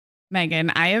Megan,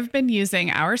 I have been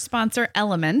using our sponsor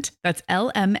Element, that's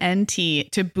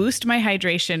LMNT, to boost my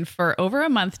hydration for over a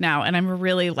month now, and I'm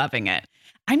really loving it.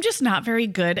 I'm just not very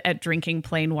good at drinking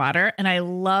plain water, and I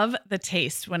love the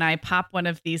taste when I pop one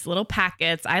of these little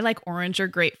packets. I like orange or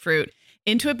grapefruit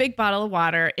into a big bottle of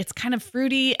water. It's kind of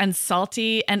fruity and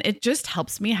salty, and it just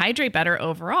helps me hydrate better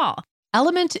overall.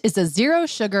 Element is a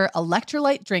zero-sugar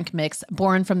electrolyte drink mix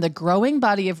born from the growing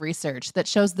body of research that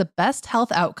shows the best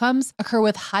health outcomes occur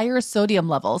with higher sodium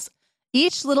levels.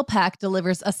 Each little pack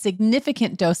delivers a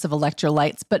significant dose of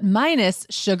electrolytes, but minus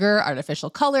sugar, artificial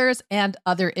colors, and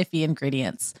other iffy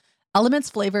ingredients. Element's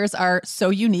flavors are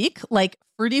so unique, like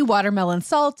fruity watermelon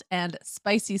salt and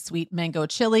spicy sweet mango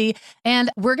chili. And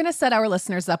we're going to set our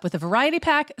listeners up with a variety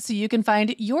pack so you can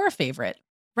find your favorite.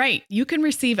 Right. You can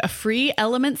receive a free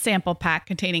Element sample pack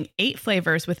containing 8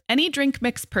 flavors with any drink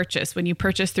mix purchase when you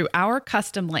purchase through our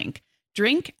custom link,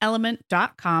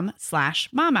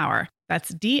 drinkelement.com/momhour.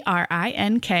 That's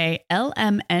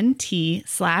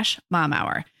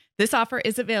DRINKLMNT/momhour. This offer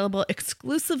is available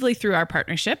exclusively through our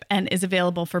partnership and is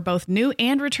available for both new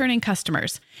and returning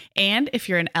customers. And if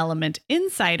you're an Element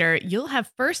insider, you'll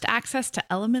have first access to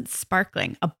Element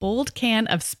Sparkling, a bold can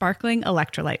of sparkling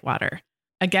electrolyte water.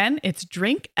 Again, it's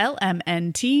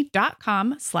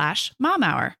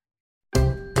drinklmnt.com/momhour.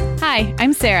 Hi,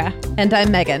 I'm Sarah. And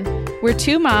I'm Megan. We're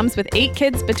 2 moms with 8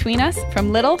 kids between us,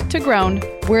 from little to grown.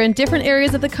 We're in different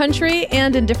areas of the country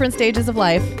and in different stages of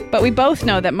life. But we both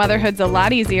know that motherhood's a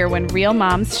lot easier when real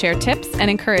moms share tips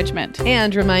and encouragement.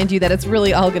 And remind you that it's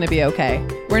really all going to be okay.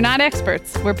 We're not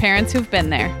experts. We're parents who've been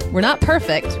there. We're not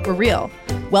perfect. We're real.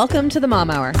 Welcome to the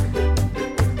Mom Hour.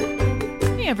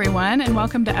 Hey everyone, and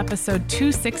welcome to episode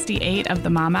 268 of the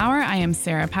Mom Hour. I am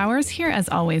Sarah Powers, here as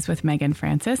always with Megan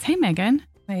Francis. Hey Megan.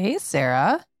 Hey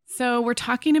Sarah. So we're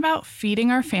talking about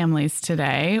feeding our families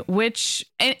today, which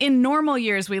in normal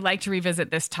years, we like to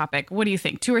revisit this topic. What do you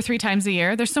think? 2 or 3 times a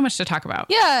year? There's so much to talk about.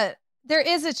 Yeah, there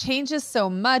is. It changes so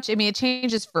much. I mean, it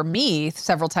changes for me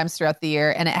several times throughout the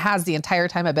year, and it has the entire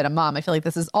time I've been a mom. I feel like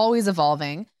this is always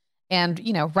evolving. And,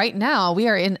 you know, right now we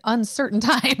are in uncertain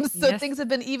times, so Yes. things have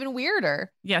been even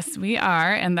weirder. Yes, we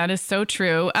are. And that is so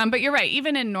true. But you're right.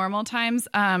 Even in normal times,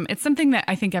 it's something that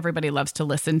I think everybody loves to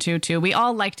listen to, too. We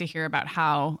all like to hear about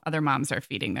how other moms are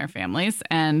feeding their families,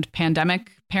 and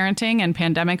pandemic parenting and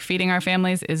pandemic feeding our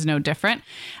families is no different.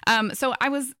 So I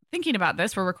was thinking about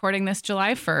this. We're recording this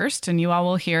July 1st, and you all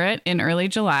will hear it in early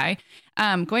July.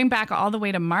 Going back all the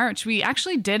way to March, we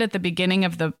actually did at the beginning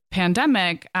of the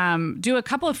pandemic do a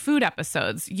couple of food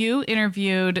episodes. You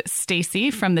interviewed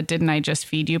Stacy from the Didn't I Just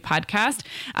Feed You podcast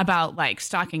about like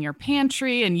stocking your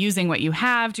pantry and using what you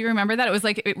have. Do you remember that? It was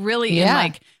like it really in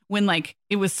like when like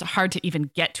it was hard to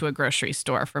even get to a grocery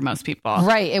store for most people.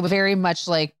 Right. It was very much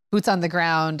like boots on the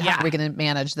ground. How are we going to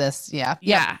manage this? Yeah.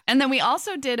 Yeah. And then we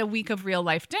also did a week of real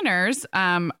life dinners.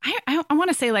 I want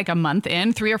to say like a month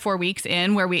in, 3 or 4 weeks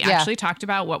in, where we actually talked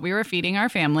about what we were feeding our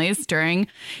families during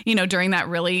that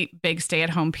really big stay at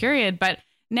home period. But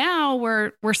now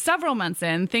we're several months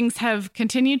in, things have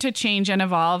continued to change and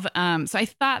evolve. So I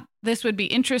thought this would be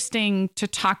interesting to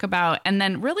talk about, and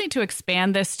then really to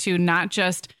expand this to not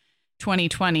just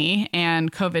 2020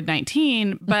 and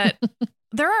COVID-19, but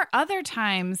there are other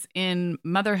times in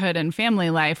motherhood and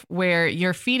family life where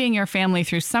you're feeding your family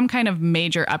through some kind of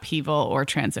major upheaval or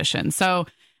transition. So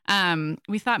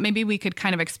we thought maybe we could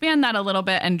kind of expand that a little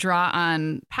bit and draw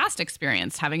on past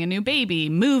experience, having a new baby,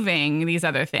 moving, these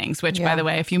other things, which, by the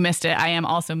way, if you missed it, I am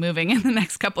also moving in the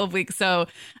next couple of weeks. So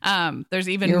there's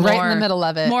even You're right in the middle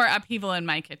of it. More upheaval in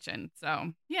my kitchen.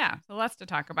 So yeah, so lots to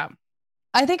talk about.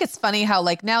 I think it's funny how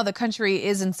like now the country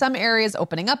is in some areas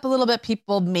opening up a little bit.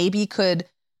 People maybe could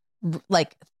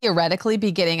like theoretically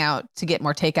be getting out to get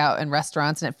more takeout in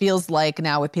restaurants. And it feels like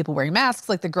now with people wearing masks,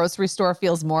 like the grocery store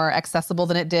feels more accessible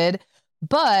than it did.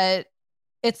 But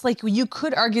it's like you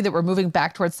could argue that we're moving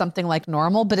back towards something like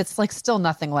normal, but it's like still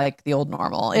nothing like the old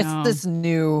normal. It's this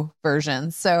new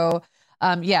version. So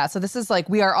so this is like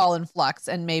we are all in flux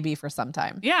and maybe for some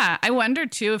time. Yeah. I wonder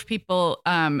too if people,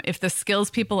 if the skills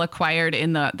people acquired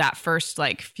in that first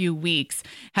like few weeks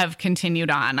have continued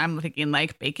on. I'm thinking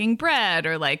like baking bread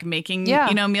or like making,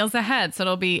 meals ahead. So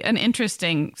it'll be an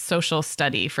interesting social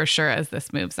study for sure as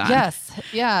this moves on. Yes.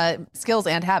 Yeah. Skills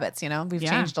and habits, we've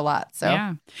changed a lot.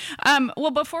 So, well,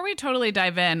 before we totally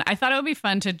dive in, I thought it would be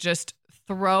fun to just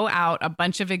throw out a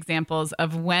bunch of examples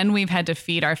of when we've had to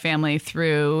feed our family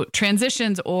through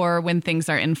transitions or when things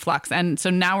are in flux. And so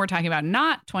now we're talking about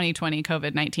not 2020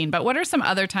 COVID-19, but what are some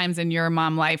other times in your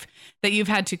mom life that you've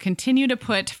had to continue to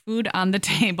put food on the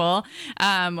table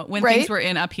when things were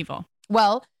in upheaval?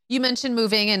 Well, you mentioned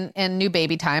moving and new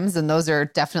baby times, and those are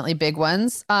definitely big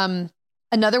ones.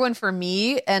 Another one for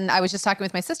me, and I was just talking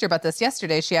with my sister about this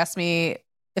yesterday. She asked me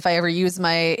if I ever use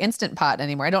my Instant Pot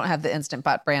anymore. I don't have the Instant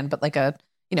Pot brand, but like a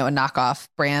knockoff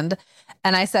brand.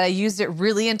 And I said I used it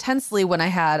really intensely when I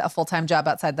had a full-time job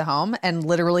outside the home, and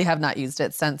literally have not used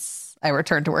it since I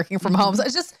returned to working from home. So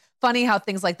it's just funny how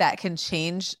things like that can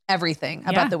change everything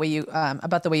about the way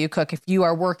you cook. If you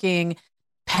are working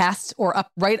past or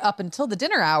right up until the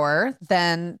dinner hour,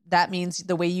 then that means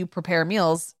the way you prepare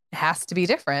meals has to be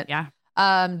different. Yeah.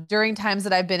 During times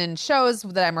that I've been in shows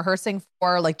that I'm rehearsing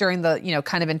for, like during the,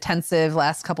 kind of intensive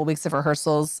last couple weeks of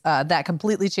rehearsals, that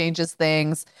completely changes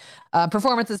things.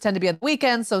 Performances tend to be on the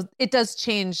weekends, so it does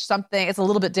change something. It's a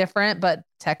little bit different, but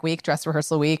tech week, dress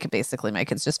rehearsal week, basically my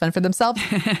kids just fend for themselves.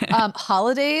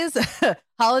 Holidays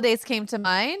came to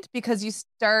mind because you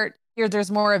start here.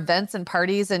 There's more events and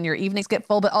parties and your evenings get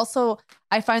full, but also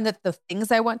I find that the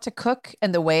things I want to cook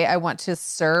and the way I want to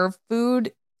serve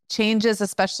food changes,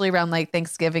 especially around like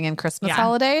Thanksgiving and Christmas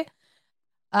holiday.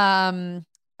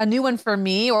 A new one for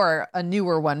me, or a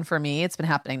newer one for me, it's been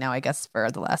happening now, I guess, for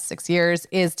the last 6 years,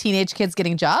 is teenage kids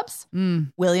getting jobs.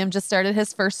 William just started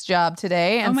his first job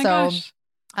today. And gosh.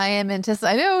 I am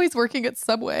I know he's working at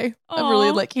Subway. Aww. I'm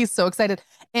really he's so excited.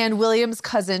 And William's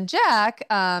cousin Jack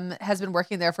has been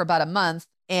working there for about a month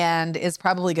and is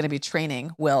probably going to be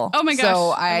training Will. Oh my gosh.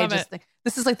 So I just think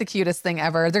this is like the cutest thing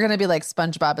ever. They're going to be like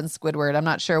SpongeBob and Squidward. I'm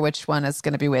not sure which one is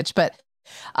going to be which, but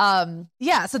so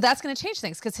that's going to change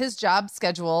things because his job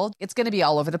schedule, it's going to be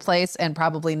all over the place and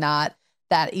probably not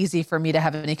that easy for me to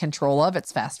have any control of.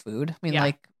 It's fast food. I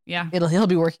mean, he'll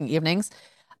be working evenings.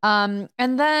 And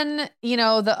then,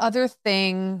 the other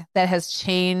thing that has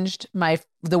changed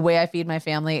the way I feed my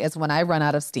family is when I run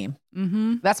out of steam.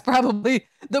 Mm-hmm. That's probably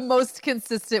the most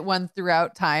consistent one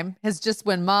throughout time, is just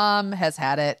when mom has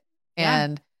had it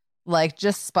and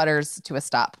just sputters to a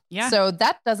stop. Yeah. So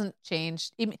that doesn't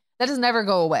change. That doesn't ever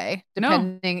go away.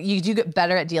 Depending, you do get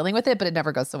better at dealing with it, but it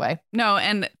never goes away. No.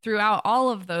 And throughout all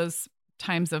of those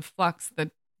times of flux,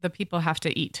 the people have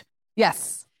to eat.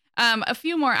 Yes. A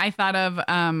few more I thought of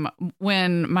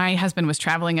when my husband was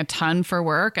traveling a ton for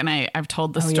work, and I've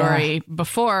told the story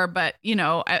before, but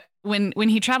when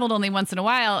he traveled only once in a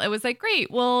while, it was like, great,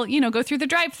 well, go through the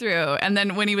drive-through. And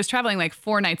then when he was traveling like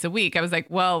 4 nights a week, I was like,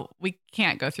 well, we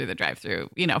can't go through the drive-through,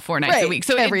 4 nights a week.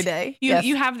 So every day,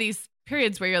 you have these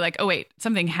periods where you're like, oh wait,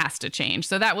 something has to change.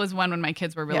 So that was one when my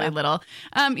kids were really little.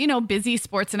 Busy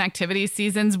sports and activities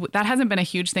seasons, that hasn't been a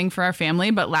huge thing for our family,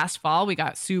 but last fall we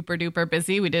got super duper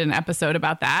busy. We did an episode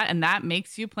about that, and that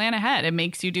makes you plan ahead. It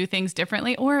makes you do things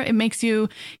differently, or it makes you,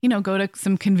 go to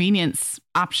some convenience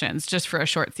options just for a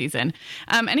short season.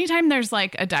 Anytime there's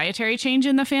like a dietary change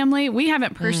in the family, we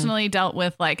haven't personally dealt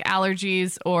with like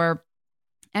allergies or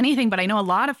anything, but I know a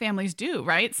lot of families do,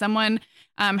 right? Someone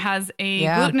has a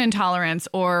gluten intolerance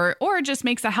or just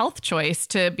makes a health choice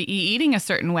to be eating a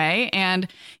certain way. And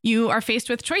you are faced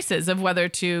with choices of whether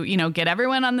to, get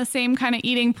everyone on the same kind of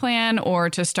eating plan or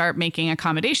to start making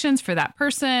accommodations for that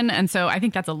person. And so I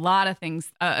think that's a lot of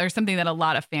things or something that a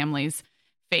lot of families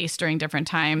face during different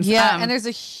times. Yeah. And there's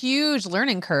a huge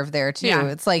learning curve there too. Yeah.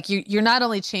 It's like you're not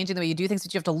only changing the way you do things,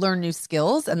 but you have to learn new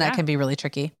skills, and that can be really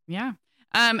tricky. Yeah.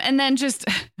 And then just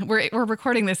we're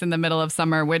recording this in the middle of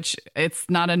summer, which it's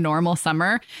not a normal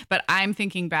summer, but I'm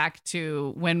thinking back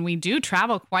to when we do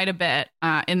travel quite a bit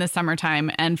in the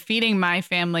summertime, and feeding my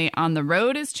family on the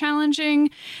road is challenging.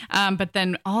 But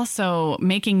then also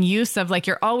making use of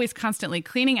you're always constantly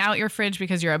cleaning out your fridge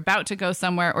because you're about to go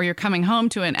somewhere, or you're coming home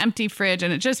to an empty fridge.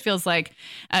 And it just feels like,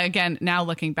 again, now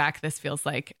looking back, this feels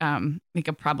like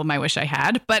a problem I wish I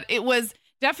had, but it was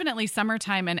definitely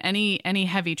summertime, and any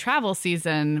heavy travel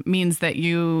season means that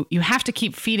you have to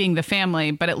keep feeding the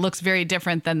family, but it looks very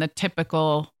different than the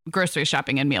typical grocery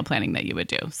shopping and meal planning that you would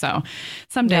do. So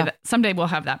someday we'll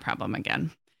have that problem again.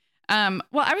 Well,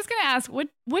 I was going to ask,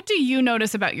 what do you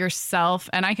notice about yourself?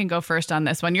 And I can go first on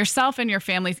this one, yourself and your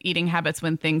family's eating habits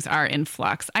when things are in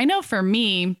flux. I know for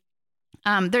me,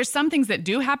 there's some things that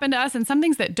do happen to us and some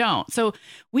things that don't. So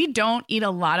we don't eat a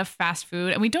lot of fast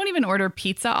food, and we don't even order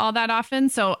pizza all that often.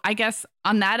 So I guess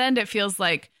on that end, it feels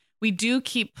like we do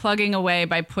keep plugging away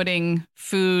by putting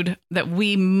food that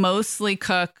we mostly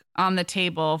cook on the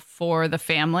table for the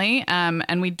family.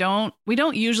 And we don't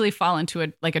usually fall into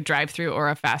a drive-through or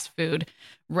a fast food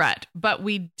rut, but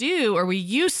we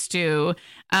used to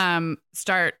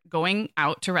start going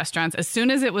out to restaurants as soon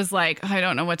as it was like, oh, I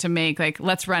don't know what to make,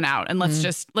 let's run out and let's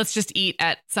just eat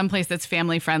at some place that's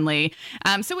family friendly.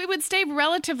 So we would stay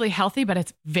relatively healthy, but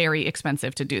it's very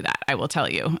expensive to do that, I will tell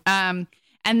you.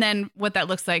 And then what that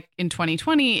looks like in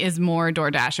 2020 is more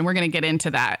DoorDash. And we're going to get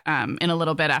into that in a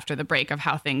little bit after the break of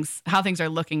how things are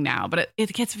looking now. But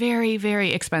it gets very,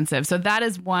 very expensive. So that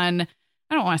is one,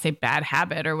 I don't want to say bad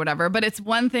habit or whatever, but it's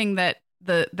one thing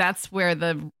that's where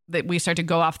that we start to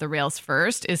go off the rails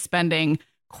first, is spending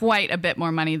quite a bit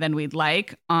more money than we'd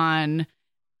like on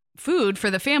food for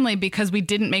the family because we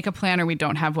didn't make a plan or we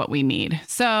don't have what we need.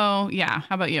 So yeah,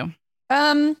 how about you?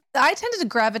 I tended to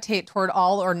gravitate toward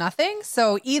all or nothing.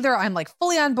 So either I'm like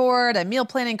fully on board, I'm meal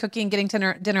planning, cooking, getting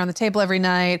dinner on the table every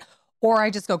night, or I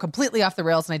just go completely off the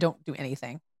rails and I don't do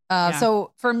anything.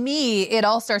 So for me, it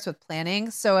all starts with planning.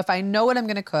 So if I know what I'm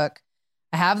going to cook,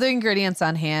 I have the ingredients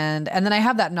on hand, and then I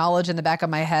have that knowledge in the back of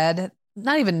my head,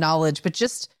 not even knowledge, but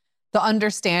just the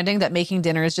understanding that making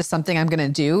dinner is just something I'm going to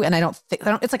do. And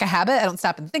it's like a habit. I don't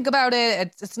stop and think about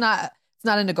it. It's not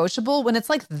a negotiable. When it's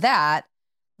like that,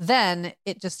 then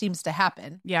it just seems to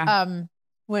happen. Yeah.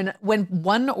 When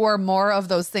one or more of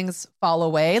those things fall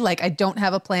away, like I don't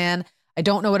have a plan, I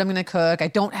don't know what I'm going to cook, I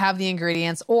don't have the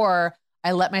ingredients, or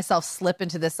I let myself slip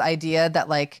into this idea that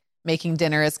like making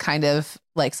dinner is kind of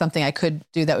like something I could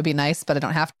do that would be nice, but I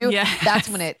don't have to. Yes. That's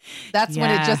when it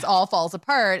just all falls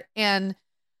apart. And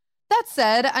that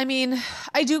said, I mean,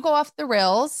 I do go off the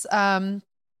rails.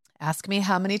 Ask me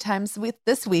how many times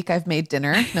this week I've made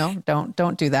dinner. No,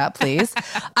 don't do that, please.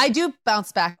 I do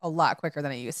bounce back a lot quicker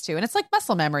than I used to. And it's like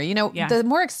muscle memory. You know, the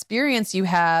more experience you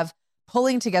have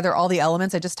pulling together all the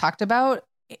elements I just talked about,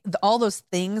 all those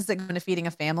things that go into feeding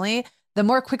a family, the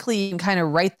more quickly you can kind of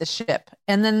right the ship.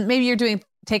 And then maybe you're doing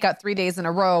takeout 3 days in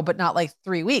a row, but not like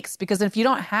 3 weeks. Because if you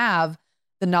don't have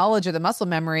the knowledge or the muscle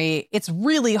memory, it's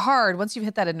really hard once you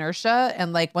hit that inertia.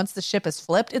 And like once the ship is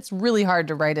flipped, it's really hard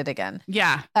to right it again.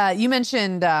 Yeah. You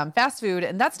mentioned fast food,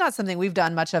 and that's not something we've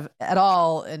done much of at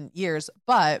all in years.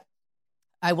 But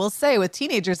I will say with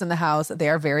teenagers in the house, they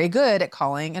are very good at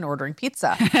calling and ordering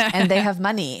pizza, and they have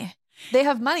money. They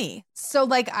have money. So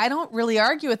like, I don't really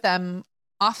argue with them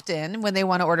often when they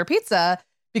want to order pizza,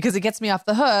 because it gets me off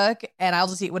the hook and I'll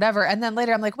just eat whatever. And then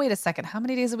later I'm like, wait a second, how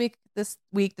many days a week this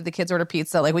week did the kids order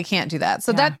pizza? Like, we can't do that.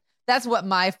 So that's what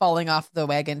my falling off the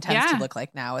wagon tends to look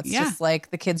like now. It's just like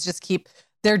the kids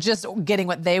they're just getting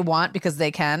what they want because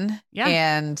they can.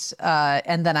 Yeah.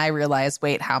 And then I realize,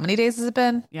 wait, how many days has it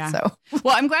been? Yeah. So,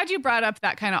 well, I'm glad you brought up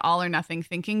that kind of all or nothing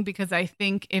thinking, because I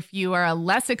think if you are a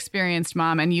less experienced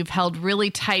mom and you've held really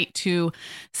tight to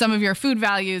some of your food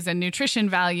values and nutrition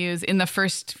values in the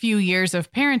first few years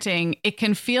of parenting, it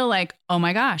can feel like, oh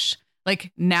my gosh,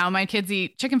 like now my kids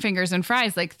eat chicken fingers and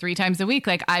fries like 3 times a week.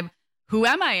 Like who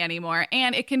am I anymore?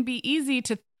 And it can be easy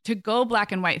to go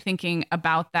black and white thinking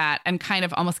about that and kind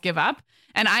of almost give up.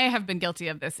 And I have been guilty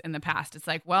of this in the past. It's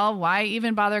like, well, why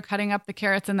even bother cutting up the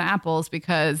carrots and the apples?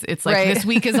 Because it's like this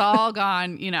week is all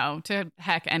gone, to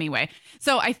heck anyway.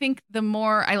 So I think the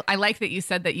more I like that you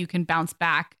said that you can bounce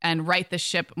back and right the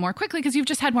ship more quickly because you've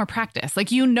just had more practice.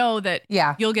 Like,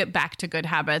 that you'll get back to good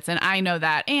habits. And I know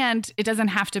that. And it doesn't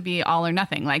have to be all or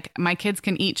nothing. Like, my kids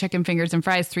can eat chicken fingers and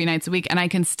fries 3 nights a week and I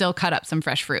can still cut up some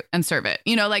fresh fruit and serve it.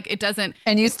 Like it doesn't.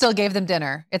 And you still gave them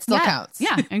dinner. It still counts.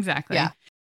 Yeah, exactly. Yeah.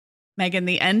 Megan,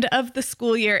 the end of the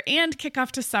school year and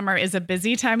kickoff to summer is a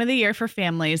busy time of the year for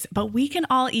families, but we can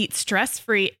all eat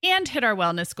stress-free and hit our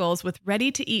wellness goals with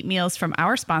ready-to-eat meals from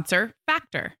our sponsor,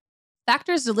 Factor.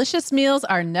 Factor's delicious meals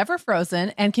are never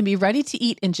frozen and can be ready to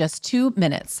eat in just 2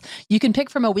 minutes. You can pick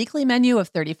from a weekly menu of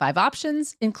 35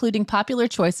 options, including popular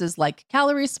choices like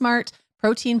Calorie Smart,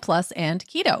 Protein Plus, and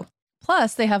Keto.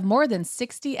 Plus, they have more than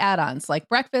 60 add-ons like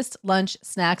breakfast, lunch,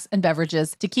 snacks, and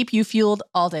beverages to keep you fueled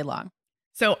all day long.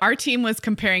 So our team was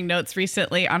comparing notes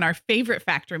recently on our favorite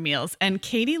Factor meals, and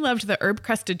Katie loved the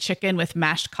herb-crusted chicken with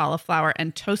mashed cauliflower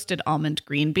and toasted almond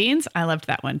green beans. I loved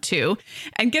that one too.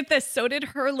 And get this, so did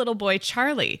her little boy,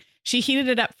 Charlie. She heated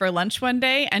it up for lunch one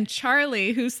day, and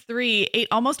Charlie, who's 3, ate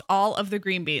almost all of the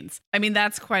green beans. I mean,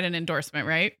 that's quite an endorsement,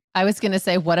 right? I was going to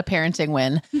say, what a parenting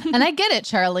win. And I get it,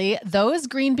 Charlie. Those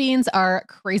green beans are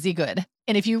crazy good.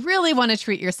 And if you really want to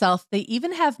treat yourself, they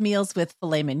even have meals with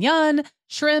filet mignon,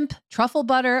 shrimp, truffle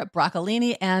butter,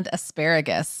 broccolini, and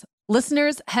asparagus.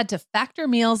 Listeners, head to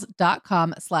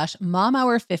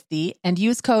factormeals.com/momhour50 and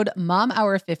use code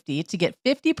momhour50 to get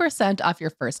 50% off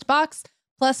your first box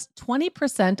plus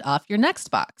 20% off your next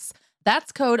box.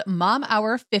 That's code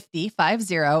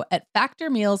momhour50 at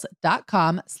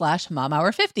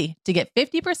factormeals.com/momhour50 to get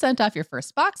 50% off your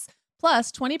first box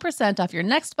plus 20% off your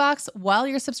next box while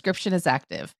your subscription is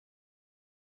active.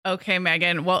 Okay,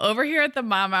 Megan. Well, over here at the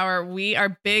Mom Hour, we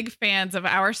are big fans of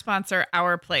our sponsor,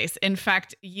 Our Place. In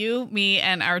fact, you, me,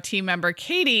 and our team member,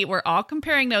 Katie, were all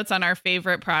comparing notes on our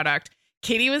favorite product,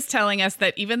 Katie was telling us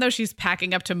that even though she's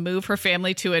packing up to move her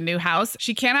family to a new house,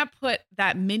 she cannot put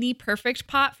that mini perfect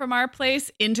pot from our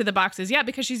place into the boxes yet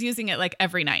because she's using it like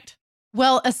every night.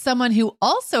 Well, as someone who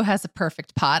also has a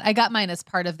perfect pot, I got mine as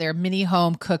part of their mini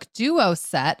home cook duo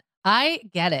set. I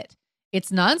get it.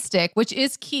 It's nonstick, which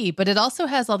is key, but it also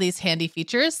has all these handy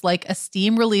features like a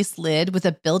steam release lid with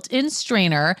a built-in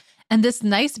strainer and this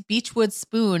nice beechwood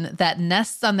spoon that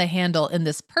nests on the handle in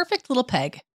this perfect little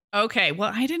peg. Okay,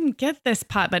 well, I didn't get this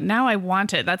pot, but now I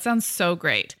want it. That sounds so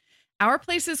great. Our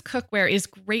Place's cookware is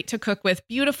great to cook with,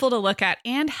 beautiful to look at,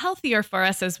 and healthier for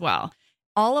us as well.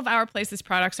 All of Our Place's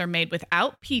products are made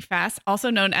without PFAS, also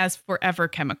known as forever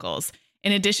chemicals.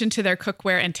 In addition to their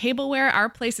cookware and tableware, Our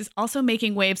Place is also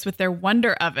making waves with their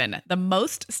Wonder Oven, the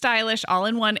most stylish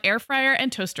all-in-one air fryer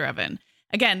and toaster oven.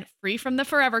 Again, free from the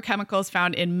forever chemicals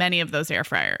found in many of those air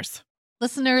fryers.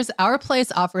 Listeners, Our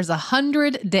Place offers a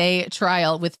 100-day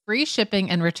trial with free shipping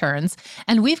and returns,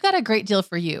 and we've got a great deal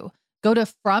for you. Go to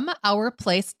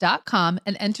FromOurPlace.com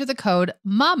and enter the code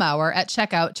MOMHOUR at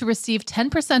checkout to receive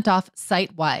 10% off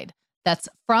site-wide. That's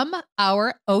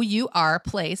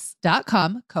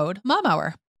FromOurPlace.com, code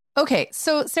MOMHOUR. Okay,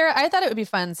 so Sarah, I thought it would be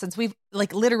fun since we've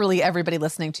literally everybody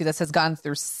listening to this has gone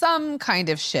through some kind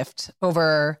of shift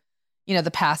over, the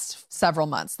past several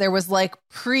months. There was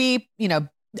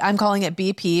I'm calling it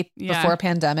BP before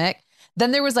pandemic.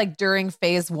 Then there was during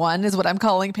phase 1 is what I'm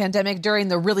calling pandemic, during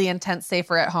the really intense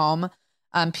safer at home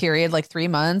period, 3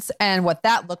 months, and what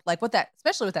that looked like,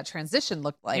 especially what that transition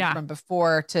looked like from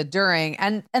before to during,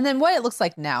 and then what it looks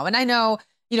like now. And I know,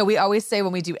 we always say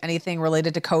when we do anything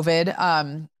related to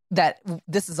COVID, that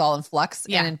this is all in flux.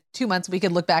 Yeah. And in 2 months, we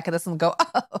could look back at this and go,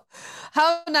 oh,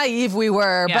 how naive we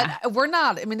were. Yeah. But we're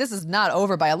not. I mean, this is not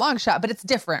over by a long shot, but it's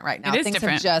different right now. It is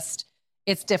different.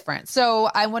 It's different. So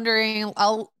I'm wondering,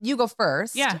 you go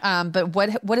first. Yeah. But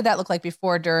what did that look like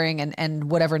before, during, and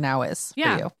whatever now is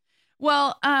for you?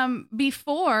 Well,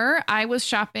 before I was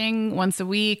shopping once a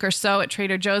week or so at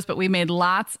Trader Joe's, but we made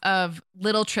lots of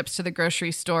little trips to the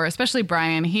grocery store, especially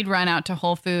Brian. He'd run out to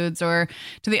Whole Foods or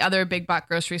to the other big box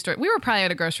grocery store. We were probably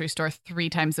at a grocery store 3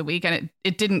 times a week, and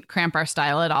it didn't cramp our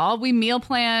style at all. We meal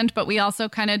planned, but we also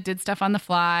kind of did stuff on the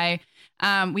fly.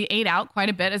 We ate out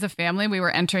quite a bit as a family. We were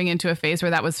entering into a phase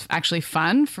where that was actually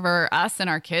fun for us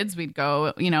and our kids. We'd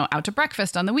go, out to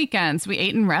breakfast on the weekends. We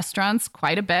ate in restaurants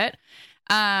quite a bit.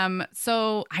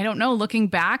 So I don't know, looking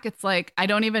back, it's I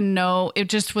don't even know. It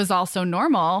just was all so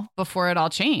normal before it all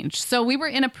changed. So we were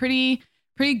in a pretty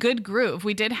good groove.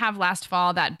 We did have last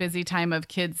fall that busy time of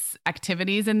kids'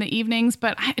 activities in the evenings,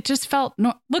 but it just felt,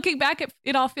 looking back,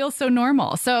 it all feels so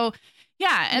normal. So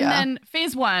yeah. And then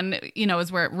phase 1,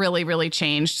 is where it really, really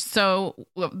changed. So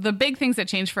the big things that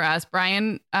changed for us,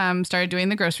 Brian started doing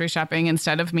the grocery shopping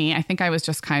instead of me. I think I was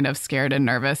just kind of scared and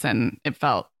nervous, and it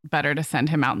felt better to send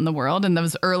him out in the world in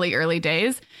those early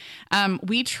days.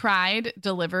 We tried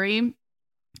delivery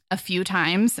a few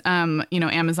times,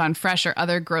 Amazon Fresh or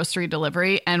other grocery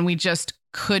delivery, and we just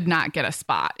could not get a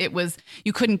spot.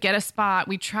 You couldn't get a spot.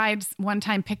 We tried one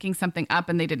time picking something up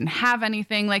and they didn't have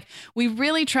anything. We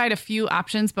really tried a few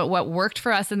options, but what worked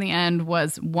for us in the end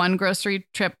was 1 grocery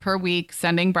trip per week,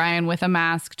 sending Brian with a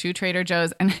mask to Trader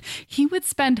Joe's, and he would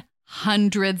spend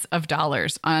hundreds of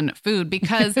dollars on food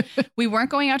because we weren't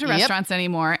going out to restaurants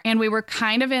anymore. And we were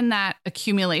kind of in that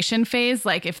accumulation phase.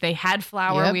 If they had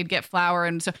flour, we'd get flour.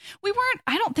 And so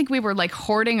I don't think we were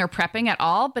hoarding or prepping at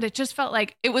all, but it just felt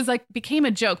like it was became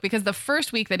a joke because the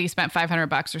first week that he spent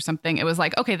 $500 or something, it was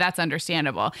okay, that's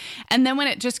understandable. And then when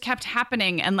it just kept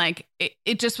happening and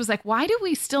it just was why do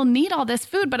we still need all this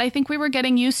food? But I think we were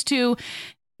getting used to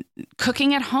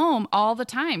cooking at home all the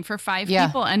time for 5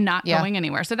 people and not going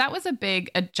anywhere. So that was a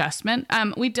big adjustment.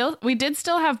 We did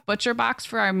still have butcher box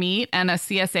for our meat and a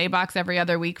CSA box every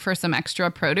other week for some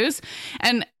extra produce.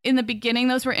 And in the beginning,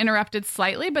 those were interrupted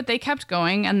slightly, but they kept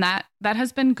going, and that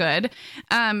has been good.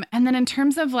 And then in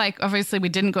terms of obviously we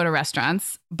didn't go to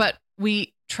restaurants, but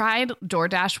we tried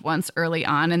DoorDash once early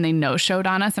on and they no-showed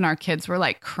on us and our kids were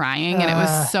crying and it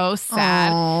was so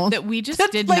sad that we just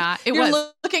did not. You're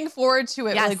looking forward to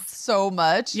it so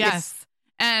much. Yes.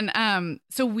 And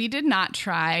so we did not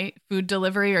try food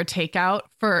delivery or takeout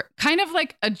for kind of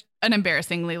an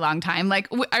embarrassingly long time.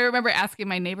 I remember asking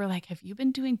my neighbor, have you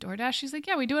been doing DoorDash? She's like,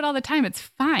 yeah, we do it all the time. It's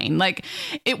fine.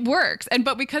 It works.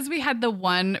 But because we had the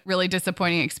one really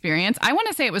disappointing experience, I want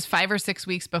to say it was 5 or 6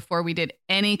 weeks before we did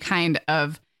any kind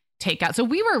of takeout. So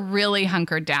we were really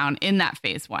hunkered down in that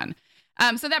phase 1.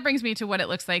 So that brings me to what it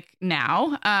looks like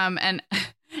now. And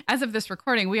as of this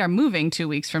recording, we are moving 2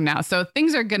 weeks from now. So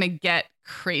things are going to get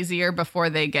crazier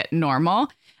before they get normal.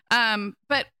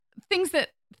 But things that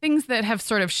things that have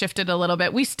sort of shifted a little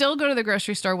bit. We still go to the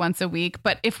grocery store once a week,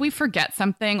 but if we forget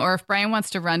something or if Brian wants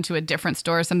to run to a different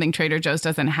store, something Trader Joe's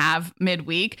doesn't have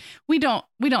midweek, we don't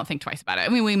think twice about it. I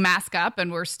mean, we mask up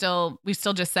and we still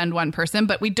just send one person,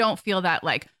 but we don't feel that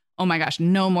like, oh my gosh,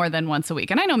 no more than once a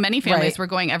week. And I know many families were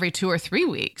going every 2 or 3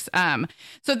 weeks.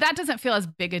 So that doesn't feel as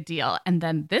big a deal. And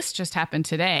then this just happened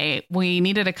today. We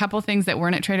needed a couple things that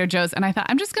weren't at Trader Joe's. And I thought,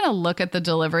 I'm just going to look at the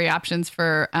delivery options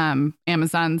for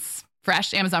Amazon's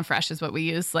Fresh. Amazon Fresh is what we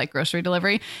use, like grocery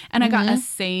delivery. And I got a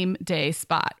same day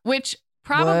spot, which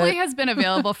probably has been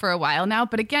available for a while now.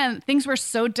 But again, things were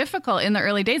so difficult in the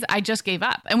early days. I just gave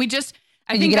up. And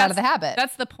I think you get out of the habit.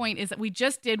 That's the point, is that we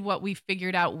just did what we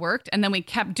figured out worked. And then we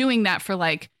kept doing that for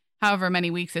like however many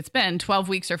weeks it's been, 12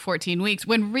 weeks or 14 weeks,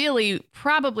 when really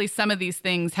probably some of these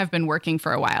things have been working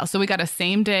for a while. So we got a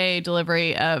same day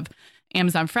delivery of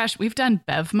Amazon Fresh. We've done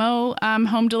Bevmo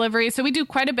home delivery. So we do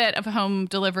quite a bit of home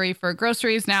delivery for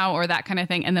groceries now or that kind of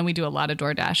thing. And then we do a lot of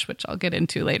DoorDash, which I'll get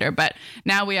into later. But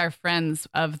now we are friends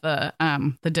of the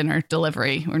dinner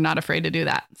delivery. We're not afraid to do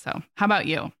that. So how about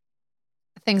you?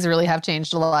 Things really have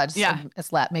changed a lot.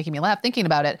 It's making me laugh thinking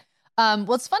about it.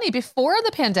 Well, it's funny. Before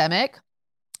the pandemic,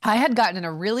 I had gotten in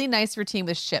a really nice routine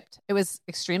with Shipt. It was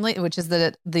which is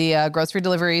the grocery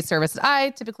delivery service that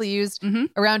I typically used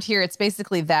around here. It's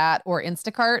basically that or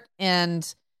Instacart.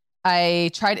 And I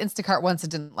tried Instacart once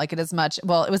and didn't like it as much.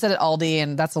 Well, it was at Aldi,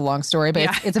 and that's a long story,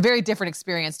 but it's a very different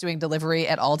experience doing delivery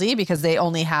at Aldi because they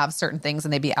only have certain things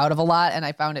and they'd be out of a lot. And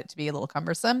I found it to be a little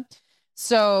cumbersome.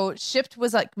 So Shipt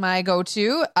was like my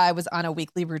go-to. I was on a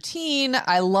weekly routine.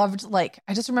 I loved, I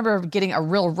just remember getting a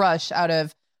real rush out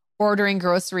of ordering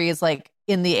groceries like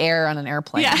in the air on an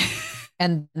airplane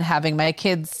and having my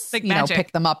kids,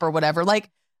 pick them up or whatever.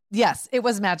 Yes, it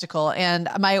was magical. And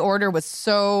my order was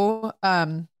so,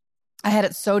 I had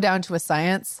it so down to a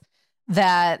science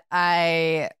that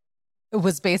I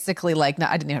was basically I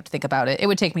didn't even have to think about it. It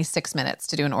would take me 6 minutes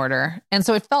to do an order. And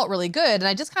so it felt really good. And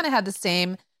I just kind of had the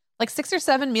same 6 or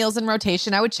 7 meals in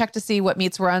rotation. I would check to see what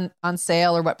meats were on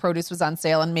sale or what produce was on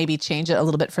sale and maybe change it a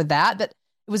little bit for that. But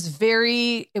it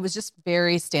was just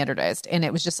very standardized. And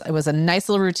it was a nice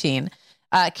little routine.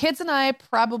 Kids and I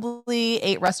probably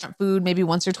ate restaurant food maybe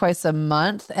once or twice a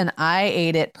month. And I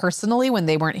ate it personally when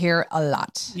they weren't here a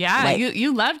lot. Yeah.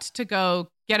 You loved to go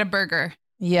get a burger.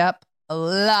 Yep. A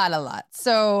lot.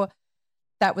 So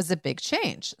that was a big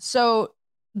change. So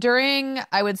during,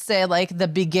 I would say, the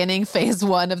beginning phase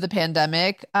 1 of the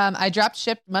pandemic, I dropped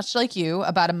Shipt much like you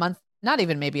about a month, not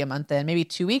even maybe a month in, maybe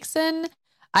 2 weeks in.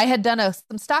 I had done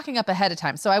some stocking up ahead of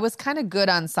time. So I was kind of good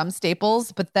on some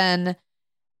staples, but then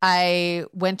I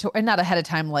went to, and not ahead of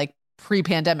time, like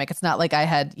pre-pandemic. It's not like I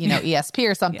had, ESP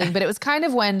or something, but it was kind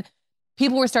of when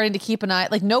people were starting to keep an eye,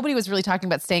 nobody was really talking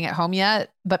about staying at home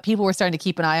yet, but people were starting to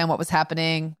keep an eye on what was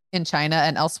happening in China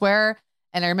and elsewhere.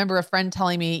 And I remember a friend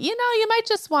telling me, you might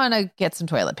just want to get some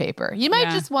toilet paper. You might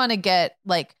just want to get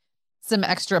some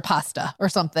extra pasta or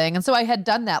something. And so I had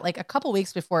done that a couple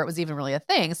weeks before it was even really a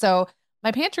thing. So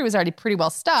my pantry was already pretty well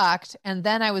stocked. And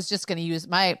then I was just going to use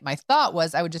my thought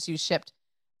was I would just use Shipt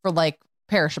for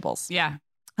perishables. Yeah.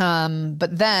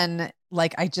 But then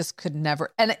I just could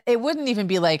never, and it wouldn't even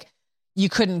be you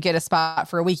couldn't get a spot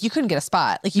for a week. You couldn't get a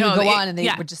spot. You would go on and they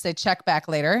would just say check back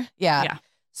later. Yeah.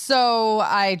 So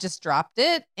I just dropped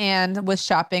it and was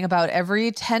shopping about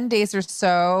every 10 days or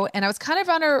so. And I was kind of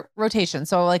on a rotation.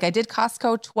 So I did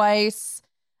Costco twice.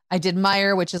 I did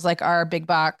Meijer, which is our big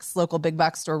box, local big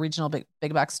box store, regional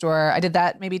big box store. I did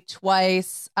that maybe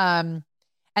twice. And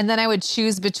then I would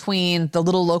choose between the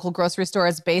little local grocery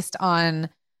stores based on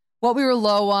what we were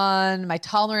low on, my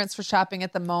tolerance for shopping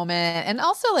at the moment, and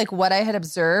also what I had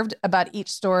observed about each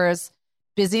store's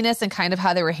busyness and kind of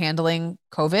how they were handling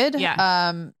COVID.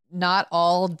 Yeah. Not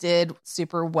all did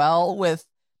super well with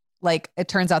it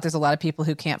turns out there's a lot of people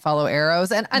who can't follow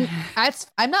arrows. And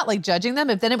I'm not judging them,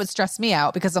 but then it would stress me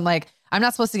out because I'm I'm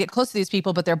not supposed to get close to these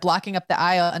people, but they're blocking up the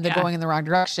aisle and they're going in the wrong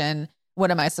direction. What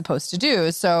am I supposed to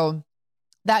do? So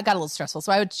that got a little stressful.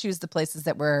 So I would choose the places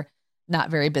that were not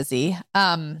very busy.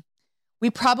 We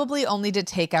probably only did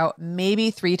takeout maybe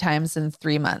 3 times in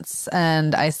 3 months,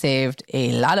 and I saved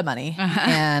a lot of money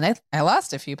and I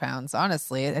lost a few pounds,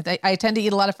 honestly. I tend to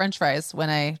eat a lot of French fries when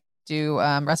I do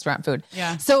restaurant food.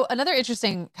 Yeah. So another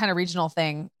interesting kind of regional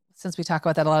thing, since we talk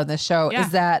about that a lot on this show, is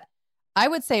that I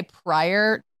would say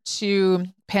prior to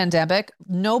pandemic,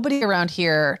 nobody around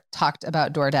here talked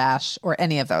about DoorDash or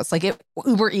any of those.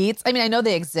 Uber Eats. I mean, I know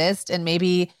they exist and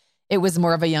maybe it was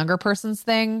more of a younger person's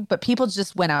thing, but people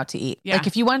just went out to eat. Yeah.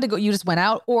 If you wanted to go, you just went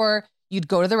out, or you'd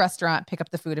go to the restaurant, pick up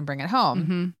the food and bring it home.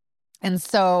 Mm-hmm. And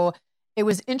so it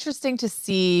was interesting to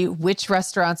see which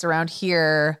restaurants around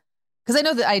here, because I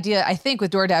know the idea, I think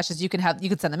with DoorDash is you can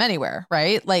send them anywhere,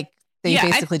 right? Like they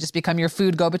basically just become your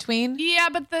food go-between. Yeah,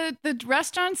 but the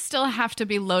restaurants still have to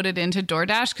be loaded into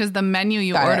DoorDash because the menu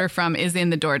you order from is in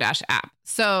the DoorDash app.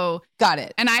 So got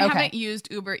it. And I haven't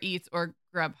used Uber Eats or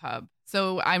Grubhub,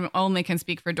 so I only can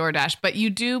speak for DoorDash. But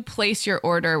you do place your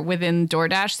order within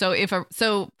DoorDash.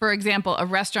 So for example, a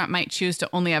restaurant might choose to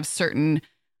only have certain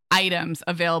items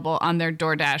available on their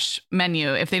DoorDash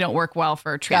menu if they don't work well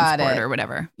for transport or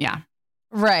whatever. Yeah.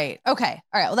 Right. Okay.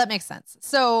 All right. Well, that makes sense.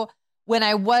 So when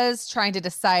I was trying to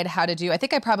decide how to do, I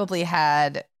think I probably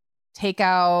had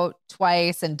takeout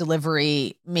twice and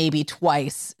delivery maybe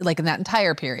twice, like in that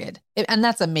entire period. And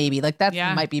that's a maybe, like that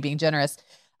might be being generous.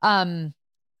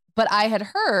 But I had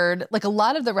heard like a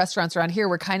lot of the restaurants around here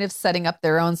were kind of setting up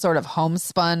their own sort of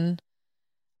homespun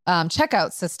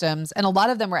checkout systems. And a lot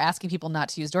of them were asking people not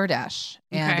to use DoorDash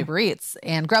and Uber Eats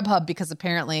and Grubhub because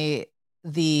apparently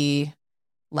the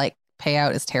like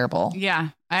payout is terrible. Yeah.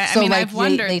 I mean, I've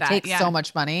wondered they take so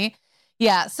much money.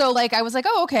 Yeah. So like, I was like,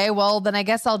 oh, okay, well then I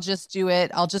guess I'll just do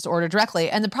it. I'll just order directly.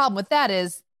 And the problem with that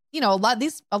is, you know,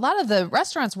 a lot of the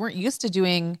restaurants weren't used to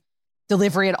doing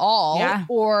delivery at all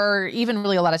or even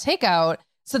really a lot of takeout.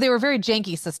 So they were very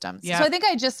janky systems. So I think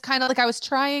I just kind of like, I was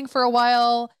trying for a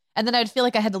while and then I'd feel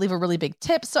like I had to leave a really big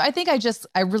tip. So I think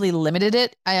I really limited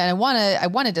it. I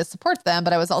wanted to support them,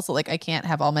 but I was also like, I can't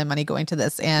have all my money going to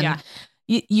this. And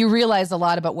you realize a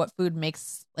lot about what food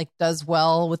does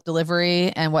well with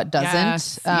delivery and what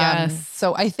doesn't. Yes.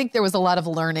 So I think there was a lot of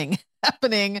learning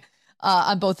happening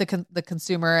on both the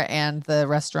consumer and the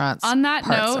restaurants on that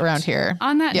parts note, around here.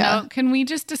 On that note, can we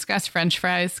just discuss French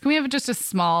fries? Can we have just a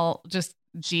small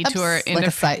detour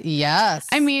into Yes.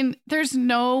 I mean, there's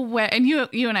no way, and you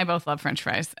and I both love French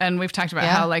fries, and we've talked about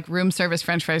how like room service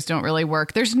French fries don't really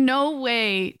work. There's no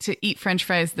way to eat French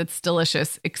fries that's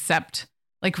delicious except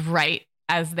like right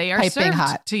as they are piping served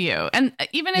hot to you. And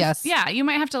even if, you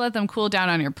might have to let them cool down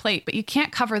on your plate, but you can't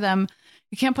cover them.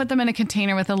 You can't put them in a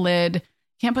container with a lid. You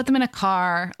can't put them in a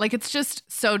car. Like, it's just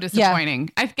so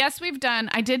disappointing. I guess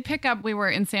I did pick up, we were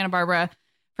in Santa Barbara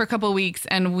for a couple of weeks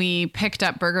and we picked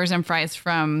up burgers and fries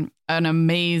from an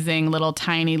amazing little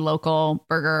tiny local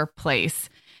burger place.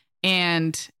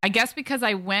 And I guess because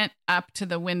I went up to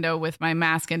the window with my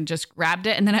mask and just grabbed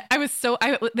it. And then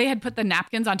they had put the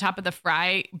napkins on top of the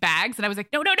fry bags. And I was like,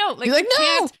 no. Like,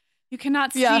 you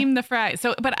cannot steam the fries.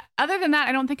 So, but other than that,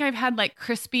 I don't think I've had like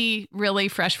crispy, really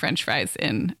fresh French fries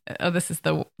this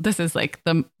is like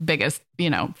the biggest,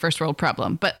 first world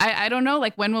problem. But I don't know,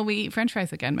 like, when will we eat French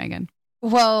fries again, Megan?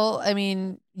 Well, I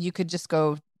mean, you could just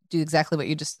go do exactly what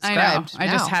you just described. I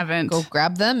just haven't. Go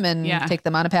grab them and take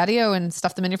them on a patio and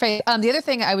stuff them in your face. The other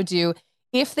thing I would do,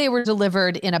 if they were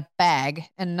delivered in a bag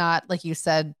and not, like you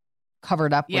said,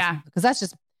 covered up because that's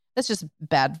just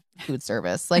bad food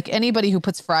service. Like anybody who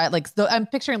puts I'm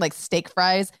picturing like steak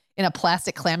fries in a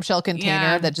plastic clamshell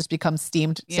container that just becomes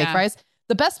steamed steak fries.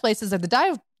 The best places are the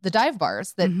dive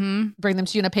bars that bring them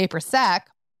to you in a paper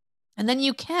sack. And then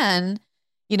you can,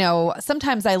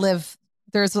 sometimes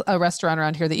there's a restaurant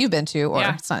around here that you've been to,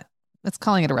 or it's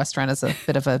calling it a restaurant is a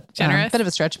bit of a bit of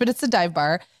a stretch, but it's a dive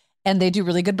bar and they do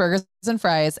really good burgers and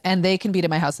fries and they can be to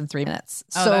my house in 3 minutes.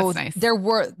 Oh, so that's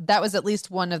nice. That was at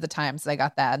least one of the times that I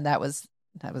got that. And that was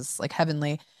like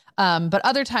heavenly. But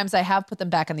other times I have put them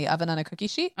back in the oven on a cookie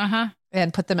sheet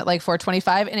and put them at like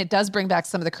 425. And it does bring back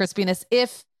some of the crispiness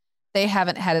if they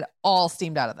haven't had it all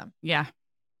steamed out of them. Yeah.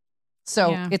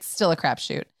 So it's still a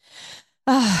crapshoot.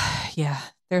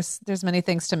 There's many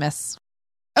things to miss.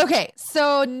 Okay.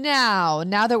 So now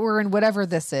that we're in whatever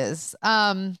this is,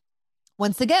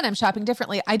 once again, I'm shopping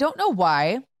differently. I don't know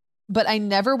why, but I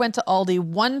never went to Aldi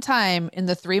one time in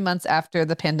the 3 months after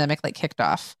the pandemic kicked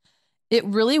off. It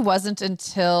really wasn't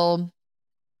until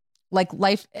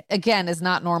life again is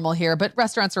not normal here, but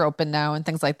restaurants are open now and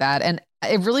things like that. And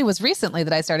it really was recently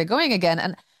that I started going again.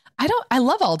 And I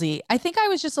love Aldi. I think I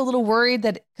was just a little worried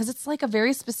that because it's like a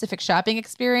very specific shopping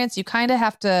experience, you kind of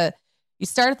have to, you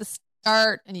start at the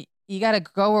start and you got to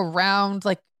go around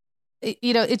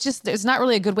it's just, there's not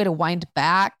really a good way to wind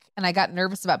back. And I got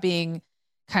nervous about being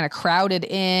kind of crowded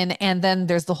in. And then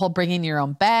there's the whole bringing your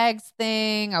own bags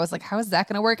thing. I was like, how is that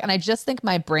going to work? And I just think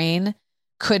my brain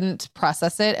couldn't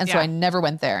process it. And so I never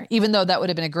went there, even though that would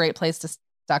have been a great place to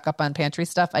stock up on pantry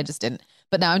stuff. I just didn't.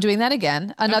 But now I'm doing that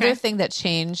again. Another thing that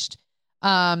changed,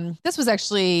 this was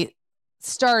actually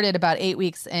started about 8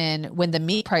 weeks in when the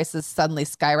meat prices suddenly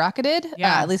skyrocketed.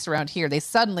 At least around here, they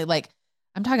suddenly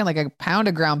I'm talking like a pound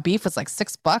of ground beef was like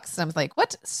 $6. And I was like,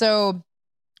 what? So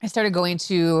I started going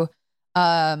to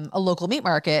a local meat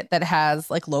market that has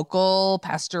like local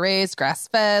pasture raised, grass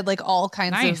fed, like all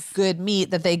kinds of good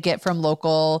meat that they get from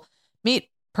local meat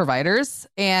providers.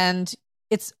 And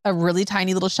it's a really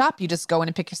tiny little shop. You just go in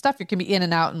and pick your stuff. You can be in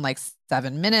and out in like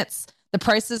 7 minutes. The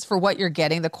prices for what you're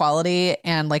getting, the quality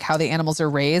and like how the animals are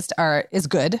raised is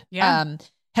good. Yeah.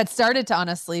 Had started to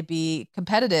honestly be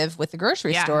competitive with the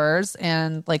grocery stores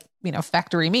and like,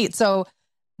 factory meat. So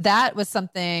that was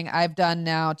something I've done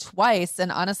now twice.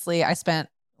 And honestly, I spent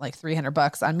like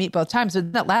 $300 on meat both times,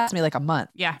 but that lasts me like a month.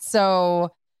 Yeah.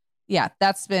 So yeah,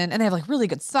 that's been, and they have like really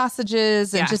good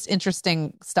sausages and just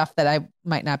interesting stuff that I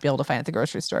might not be able to find at the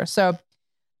grocery store. So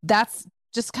that's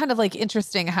just kind of like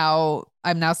interesting how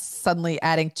I'm now suddenly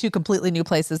adding 2 completely new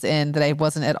places in that I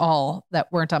wasn't at all,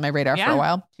 that weren't on my radar for a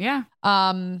while. Yeah.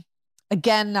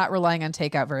 Again, not relying on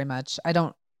takeout very much.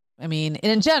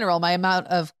 In general, my amount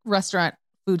of restaurant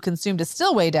food consumed is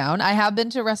still way down. I have been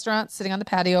to restaurants sitting on the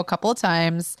patio a couple of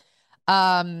times,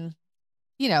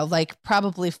 like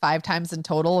probably 5 times in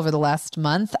total over the last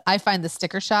month. I find the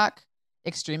sticker shock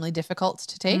extremely difficult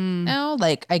to take now.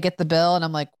 Like I get the bill and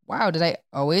I'm like, wow, did I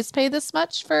always pay this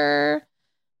much for,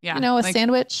 a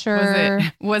sandwich? Or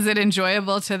was it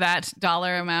enjoyable to that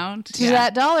dollar amount?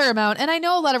 That dollar amount. And I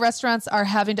know a lot of restaurants are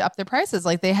having to up their prices.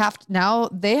 Like they have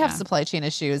supply chain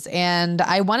issues, and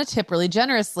I want to tip really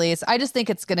generously. So I just think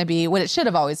it's going to be what it should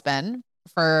have always been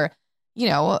for,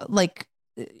 like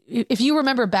if you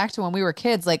remember back to when we were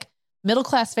kids, like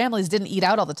middle-class families didn't eat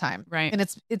out all the time. Right. And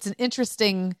it's an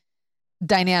interesting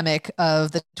dynamic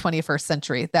of the 21st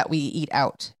century that we eat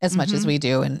out as much as we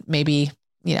do. And maybe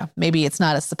it's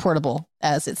not as supportable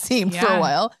as it seemed for a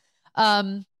while.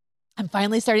 I'm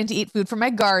finally starting to eat food from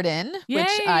my garden, which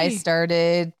I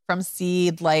started from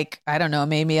seed, like, I don't know,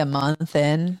 maybe a month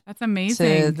in. That's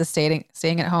amazing. To the staying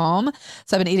at home.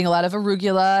 So I've been eating a lot of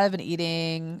arugula. I've been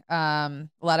eating a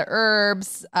lot of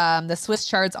herbs. The Swiss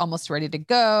chard's almost ready to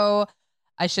go.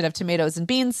 I should have tomatoes and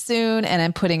beans soon, and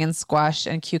I'm putting in squash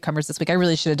and cucumbers this week. I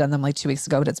really should have done them like 2 weeks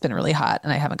ago, but it's been really hot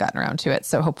and I haven't gotten around to it.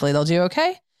 So hopefully they'll do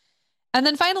okay. And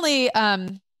then finally,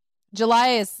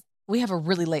 we have a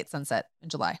really late sunset in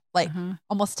July, like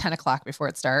almost 10 o'clock before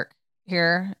it's dark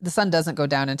here. The sun doesn't go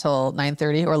down until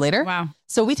 9:30 or later. Wow.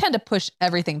 So we tend to push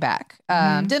everything back.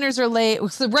 Dinners are late.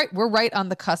 So we're right on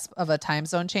the cusp of a time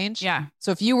zone change. Yeah. So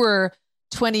if you were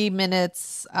 20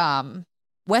 minutes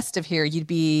west of here, you'd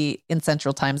be in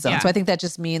central time zone. So I think that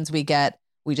just means we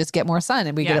just get more sun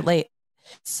and we get it late.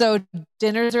 So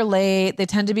dinners are late. They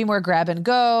tend to be more grab and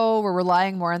go. We're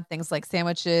relying more on things like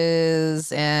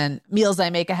sandwiches and meals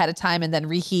I make ahead of time and then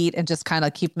reheat and just kind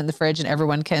of keep them in the fridge and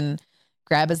everyone can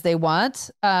grab as they want.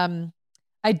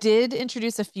 I did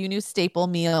introduce a few new staple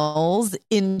meals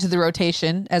into the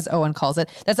rotation, as Owen calls it.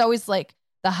 That's always like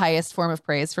the highest form of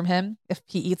praise from him. If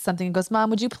he eats something and goes, Mom,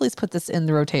 would you please put this in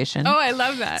the rotation? Oh, I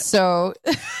love that. So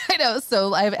I know.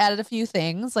 So I've added a few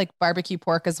things like barbecue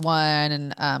pork is one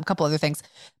and a couple other things.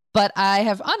 But I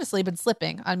have honestly been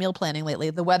slipping on meal planning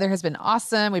lately. The weather has been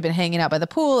awesome. We've been hanging out by the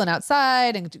pool and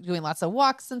outside and doing lots of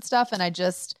walks and stuff. And I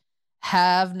just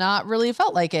have not really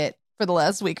felt like it for the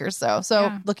last week or so.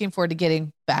 So looking forward to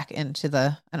getting back into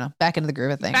the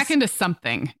groove of things. Back into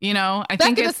something, I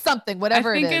think it's something,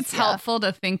 whatever it is. I think it's helpful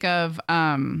to think of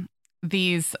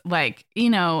these like, I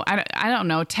don't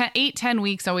know, 8-10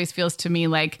 weeks always feels to me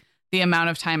like the amount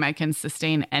of time I can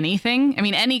sustain anything. I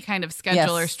mean, any kind of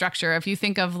schedule or structure. If you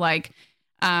think of like,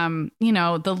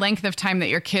 the length of time that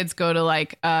your kids go to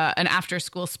like an after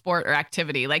school sport or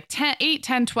activity, like 8,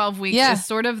 10, 12 weeks is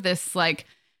sort of this like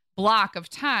block of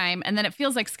time. And then it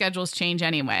feels like schedules change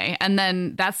anyway. And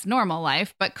then that's normal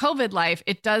life. But COVID life,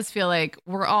 it does feel like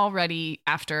we're already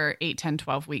after 8, 10,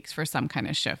 12 weeks for some kind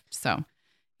of shift. So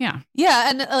yeah. Yeah.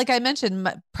 And like I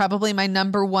mentioned, probably my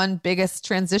number one biggest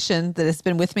transition that has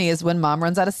been with me is when mom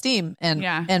runs out of steam and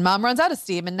mom runs out of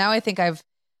steam. And now I think I've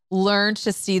learned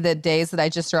to see the days that I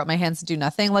just throw up my hands and do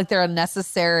nothing. Like they're a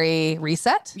necessary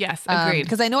reset. Yes. Agreed.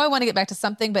 Because I know I want to get back to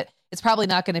something, but it's probably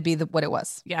not going to be what it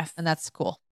was. Yes. And that's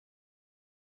cool.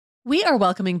 We are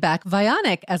welcoming back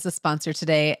Vionic as a sponsor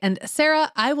today. And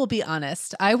Sarah, I will be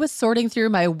honest, I was sorting through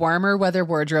my warmer weather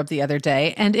wardrobe the other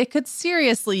day, and it could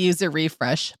seriously use a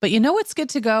refresh. But you know what's good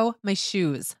to go? My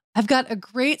shoes. I've got a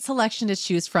great selection to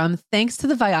choose from thanks to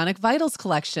the Vionic Vitals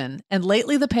collection. And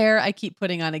lately, the pair I keep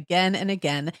putting on again and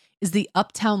again is the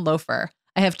Uptown Loafer.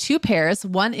 I have 2 pairs,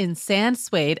 one in sand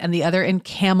suede and the other in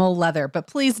camel leather. But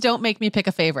please don't make me pick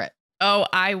a favorite. Oh,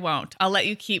 I won't. I'll let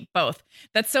you keep both.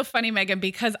 That's so funny, Megan,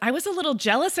 because I was a little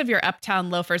jealous of your Uptown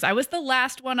loafers. I was the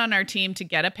last one on our team to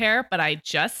get a pair, but I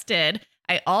just did.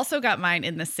 I also got mine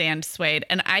in the sand suede,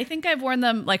 and I think I've worn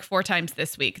them like 4 times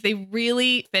this week. They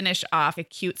really finish off a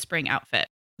cute spring outfit.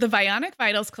 The Vionic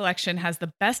Vitals collection has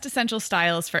the best essential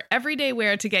styles for everyday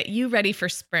wear to get you ready for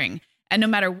spring. And no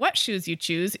matter what shoes you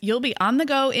choose, you'll be on the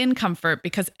go in comfort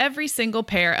because every single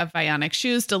pair of Vionic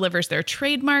shoes delivers their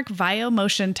trademark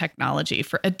VioMotion technology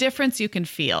for a difference you can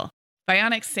feel.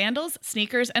 Vionic sandals,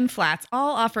 sneakers, and flats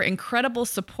all offer incredible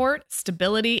support,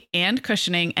 stability, and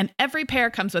cushioning, and every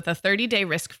pair comes with a 30-day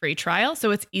risk-free trial,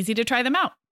 so it's easy to try them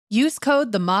out. Use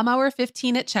code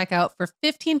TheMomHour15 at checkout for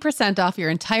 15% off your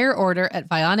entire order at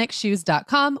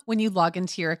VionicShoes.com when you log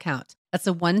into your account. That's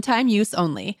a one-time use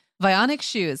only. Vionic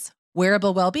Shoes.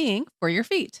 Wearable well-being for your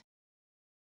feet.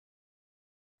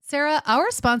 Sarah,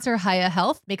 our sponsor, Hiya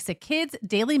Health, makes a kids'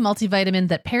 daily multivitamin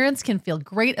that parents can feel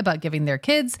great about giving their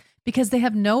kids because they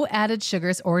have no added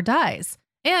sugars or dyes.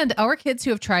 And our kids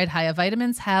who have tried Hiya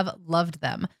vitamins have loved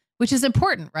them, which is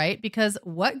important, right? Because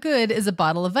what good is a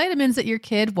bottle of vitamins that your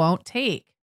kid won't take?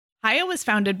 Hiya was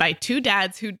founded by 2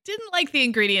 dads who didn't like the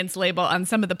ingredients label on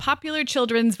some of the popular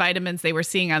children's vitamins they were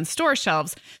seeing on store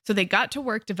shelves, so they got to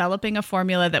work developing a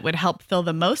formula that would help fill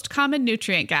the most common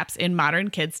nutrient gaps in modern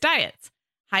kids' diets.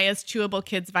 Hiya's Chewable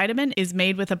Kids Vitamin is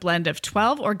made with a blend of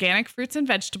 12 organic fruits and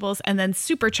vegetables and then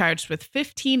supercharged with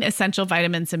 15 essential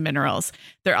vitamins and minerals.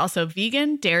 They're also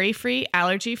vegan, dairy-free,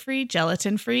 allergy-free,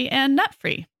 gelatin-free, and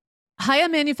nut-free. Hiya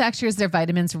manufactures their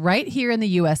vitamins right here in the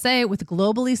USA with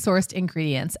globally sourced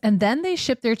ingredients, and then they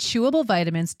ship their chewable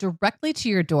vitamins directly to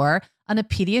your door on a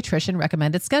pediatrician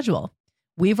recommended schedule.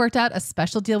 We've worked out a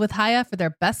special deal with Hiya for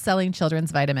their best-selling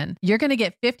children's vitamin. You're going to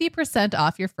get 50%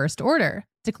 off your first order.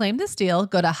 To claim this deal,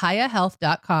 go to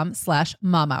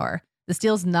hiyahealth.com/momhour. This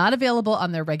deal's not available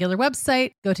on their regular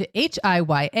website. Go to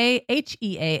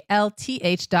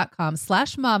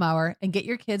hiyahealth.com/momhour and get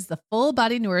your kids the full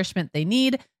body nourishment they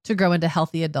need to grow into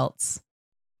healthy adults.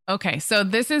 Okay, so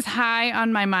this is high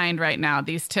on my mind right now,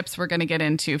 these tips we're going to get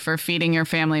into for feeding your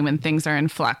family when things are in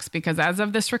flux, because as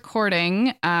of this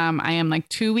recording, I am like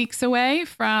 2 weeks away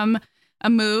from a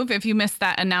move. If you missed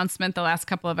that announcement, the last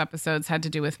couple of episodes had to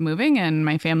do with moving, and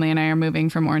my family and I are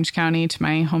moving from Orange County to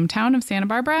my hometown of Santa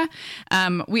Barbara.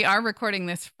 We are recording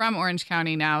this from Orange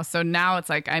County now, so now it's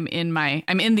like I'm in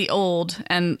the old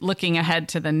and looking ahead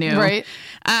to the new. Right.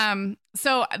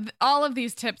 So all of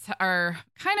these tips are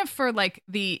kind of for like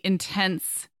the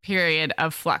intense period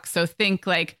of flux. So think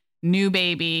like new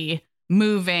baby,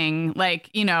 moving, like,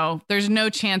 you know, there's no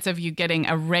chance of you getting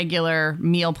a regular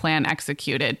meal plan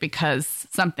executed because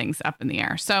something's up in the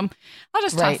air. So I'll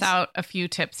just toss out a few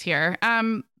tips here.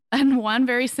 And one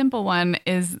very simple one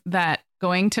is that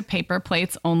going to paper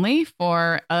plates only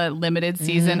for a limited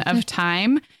season of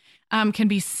time can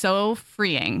be so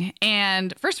freeing.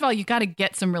 And first of all, you got to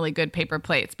get some really good paper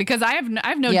plates, because I have no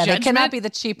judgment. They cannot be the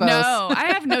cheapos. No,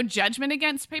 I have no judgment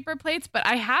against paper plates, but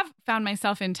I have found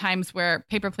myself in times where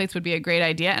paper plates would be a great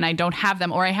idea and I don't have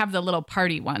them, or I have the little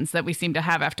party ones that we seem to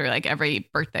have after like every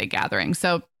birthday gathering.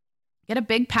 So get a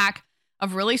big pack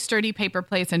of really sturdy paper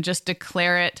plates and just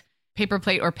declare it paper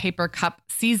plate or paper cup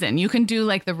season. You can do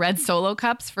like the red Solo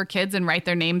cups for kids and write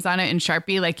their names on it in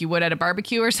Sharpie like you would at a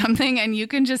barbecue or something, and you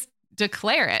can just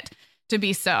declare it to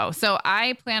be so. So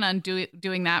I plan on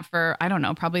doing that for, I don't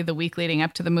know, probably the week leading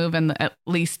up to the move and at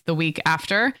least the week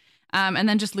after. And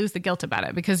then just lose the guilt about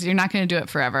it, because you're not going to do it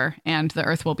forever and the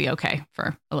earth will be okay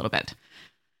for a little bit.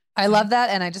 I love that.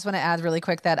 And I just want to add really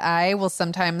quick that I will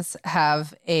sometimes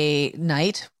have a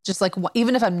night, just like,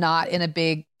 even if I'm not in a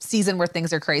big season where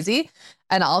things are crazy,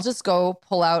 and I'll just go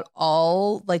pull out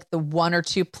all like the 1 or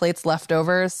 2 plates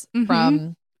leftovers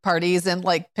from parties and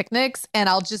like picnics, and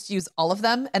I'll just use all of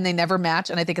them, and they never match.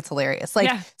 And I think it's hilarious. Like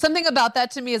something about that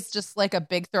to me is just like a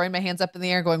big throwing my hands up in the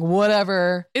air going,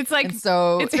 whatever. It's like, and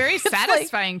so it's very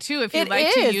satisfying like, too, if you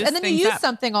like to use and then things you use up.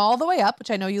 something all the way up, which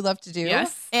I know you love to do.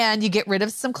 Yes. And you get rid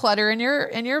of some clutter in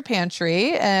your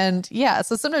pantry. And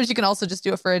so sometimes you can also just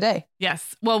do it for a day.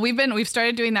 Yes. Well, we've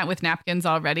started doing that with napkins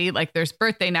already. Like there's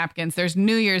birthday napkins, there's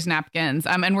New Year's napkins.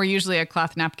 And we're usually a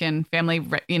cloth napkin family,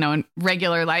 in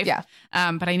regular life. Yeah.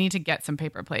 But I need to get some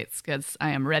paper plates because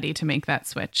I am ready to make that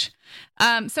switch.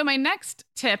 So my next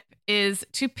tip is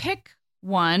to pick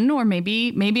one, or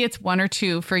maybe it's 1 or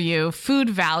 2 for you, food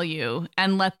value,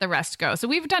 and let the rest go. So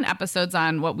we've done episodes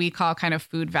on what we call kind of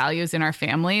food values in our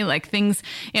family, like things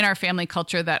in our family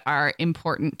culture that are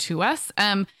important to us.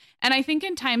 And I think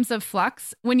in times of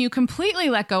flux, when you completely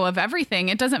let go of everything,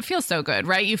 it doesn't feel so good,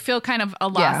 right? You feel kind of a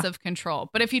loss of control.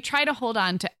 But if you try to hold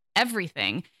on to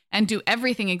everything and do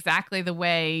everything exactly the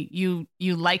way you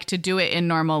like to do it in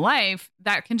normal life,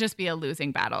 that can just be a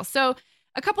losing battle. So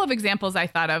a couple of examples I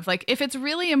thought of, like if it's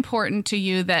really important to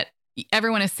you that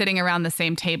everyone is sitting around the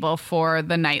same table for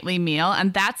the nightly meal,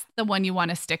 and that's the one you want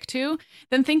to stick to,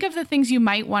 then think of the things you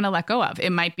might want to let go of.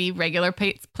 It might be regular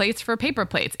plates for paper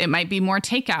plates. It might be more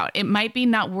takeout. It might be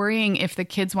not worrying if the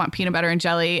kids want peanut butter and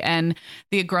jelly and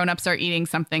the grownups are eating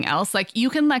something else. Like, you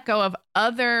can let go of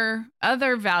other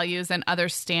values and other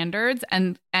standards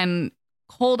and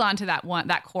hold on to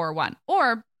that core one.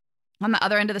 Or on the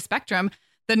other end of the spectrum,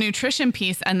 the nutrition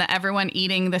piece and the everyone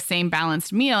eating the same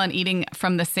balanced meal and eating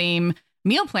from the same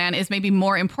meal plan is maybe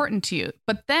more important to you.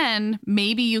 But then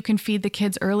maybe you can feed the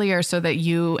kids earlier so that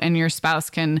you and your spouse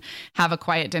can have a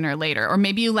quiet dinner later. Or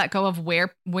maybe you let go of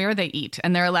where they eat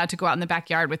and they're allowed to go out in the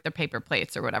backyard with their paper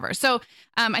plates or whatever. So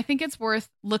I think it's worth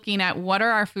looking at what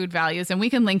are our food values, and we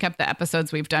can link up the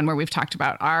episodes we've done where we've talked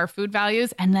about our food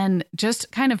values, and then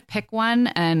just kind of pick one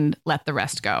and let the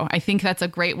rest go. I think that's a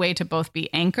great way to both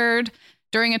be anchored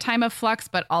during a time of flux,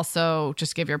 but also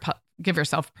just give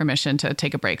yourself permission to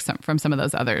take a break from some of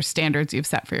those other standards you've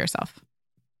set for yourself.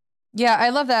 Yeah, I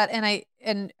love that.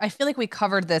 And I feel like we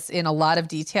covered this in a lot of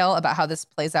detail about how this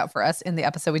plays out for us in the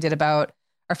episode we did about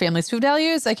our family's food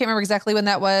values. I can't remember exactly when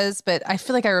that was, but I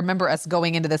feel like I remember us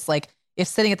going into this, like, if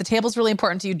sitting at the table is really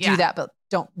important to you, do that, but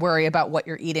don't worry about what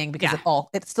you're eating because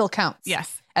it still counts.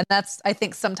 Yes. And that's, I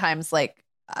think sometimes, like,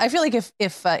 I feel like if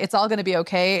it's all going to be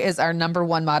okay is our number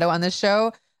one motto on this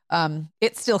show.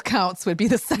 It still counts would be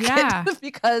the second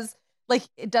because, like,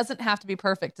 it doesn't have to be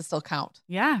perfect to still count.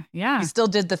 Yeah. Yeah. You still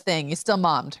did the thing. You still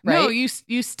mommed, right? No, you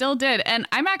still did. And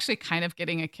I'm actually kind of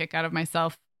getting a kick out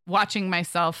of watching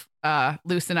myself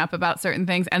loosen up about certain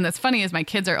things. And that's funny is my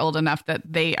kids are old enough that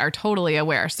they are totally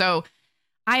aware. So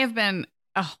I have been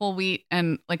a whole wheat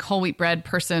bread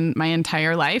person my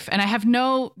entire life. And I have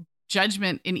no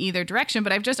judgment in either direction,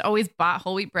 but I've just always bought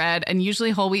whole wheat bread and usually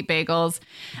whole wheat bagels.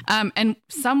 And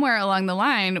somewhere along the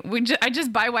line, I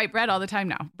just buy white bread all the time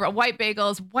now. White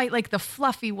bagels, like the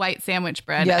fluffy white sandwich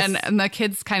bread. Yes. And the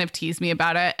kids kind of tease me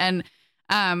about it. And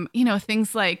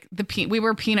things like we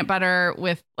were peanut butter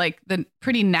with like the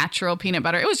pretty natural peanut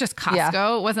butter. It was just Costco.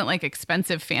 Yeah. It wasn't like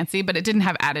expensive, fancy, but it didn't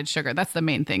have added sugar. That's the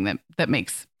main thing that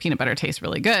makes peanut butter taste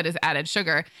really good is added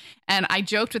sugar. And I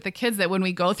joked with the kids that when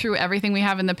we go through everything we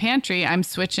have in the pantry, I'm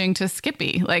switching to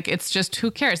Skippy. Like, it's just,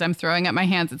 who cares? I'm throwing up my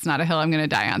hands. It's not a hill I'm going to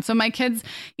die on. So my kids,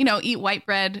 eat white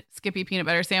bread, Skippy peanut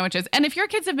butter sandwiches. And if your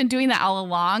kids have been doing that all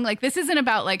along, like, this isn't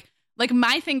about like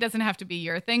my thing doesn't have to be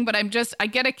your thing, but I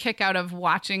get a kick out of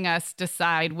watching us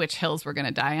decide which hills we're going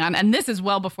to die on. And this is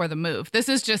well before the move. This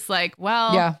is just like,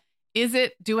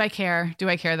 do I care? Do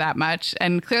I care that much?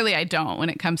 And clearly I don't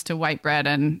when it comes to white bread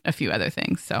and a few other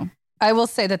things. So I will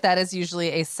say that is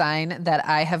usually a sign that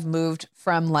I have moved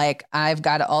from, like, I've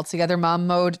got it all together mom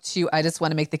mode to I just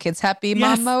want to make the kids happy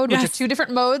mom mode, which are two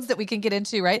different modes that we can get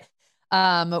into, right?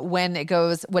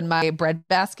 When my bread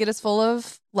basket is full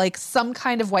of like some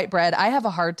kind of white bread, I have a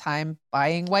hard time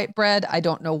buying white bread. I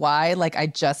don't know why. Like,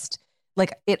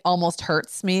 it almost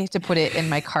hurts me to put it in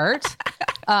my cart.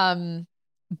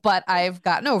 But I've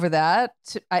gotten over that.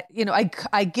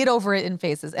 I get over it in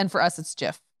phases. And for us, it's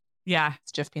Jif. Yeah.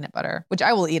 It's Jif peanut butter, which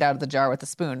I will eat out of the jar with a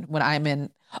spoon when I'm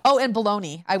in. Oh, and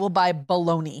bologna. I will buy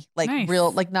bologna, like nice.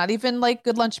 Real, like not even like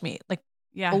good lunch meat, like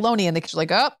bologna. And the kids are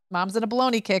like, oh, mom's in a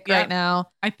bologna kick right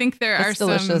now. I think there are some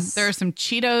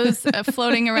Cheetos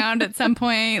floating around at some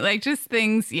point, like just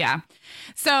things. Yeah.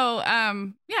 So,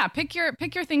 pick your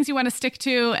things you want to stick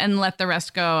to and let the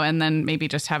rest go. And then maybe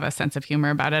just have a sense of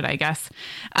humor about it, I guess.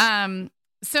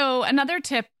 So another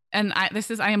tip, and I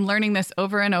am learning this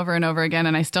over and over and over again,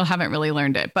 and I still haven't really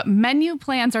learned it, but menu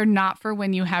plans are not for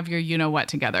when you have your you-know-what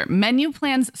together. Menu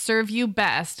plans serve you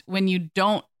best when you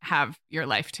don't have your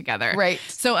life together. Right.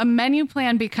 So a menu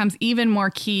plan becomes even more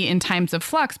key in times of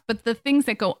flux, but the things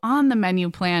that go on the menu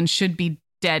plan should be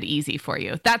dead easy for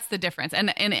you. That's the difference.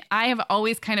 And I have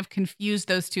always kind of confused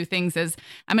those two things as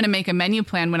I'm going to make a menu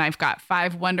plan when I've got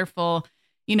 5 wonderful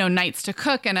nights to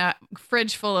cook and a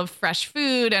fridge full of fresh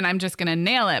food and I'm just going to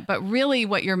nail it. But really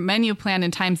what your menu plan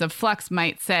in times of flux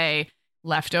might say,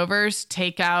 leftovers,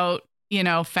 takeout,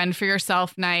 fend for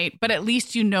yourself night, but at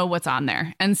least you know what's on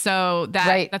there. And so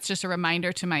that's just a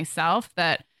reminder to myself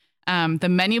that the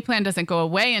menu plan doesn't go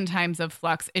away in times of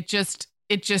flux. It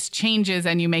just changes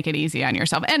and you make it easy on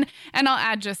yourself. And I'll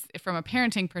add just from a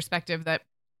parenting perspective that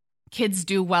kids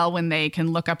do well when they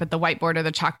can look up at the whiteboard or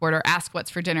the chalkboard or ask what's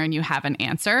for dinner and you have an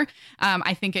answer.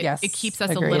 I think it keeps us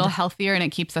a little healthier and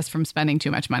it keeps us from spending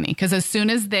too much money. Because as soon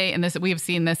as we have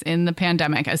seen this in the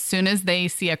pandemic, as soon as they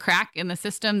see a crack in the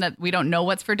system that we don't know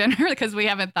what's for dinner because we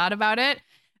haven't thought about it,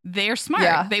 they're smart.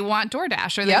 Yeah. They want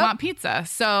DoorDash or they want pizza.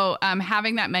 So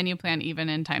having that menu plan even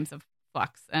in times of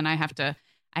flux, and I have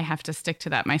to stick to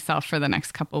that myself for the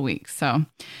next couple weeks. So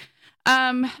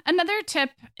Another tip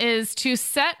is to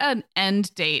set an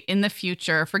end date in the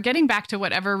future for getting back to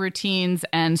whatever routines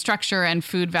and structure and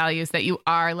food values that you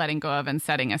are letting go of and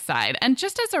setting aside. And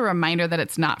just as a reminder that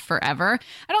it's not forever,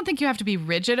 I don't think you have to be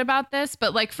rigid about this.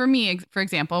 But like for me, for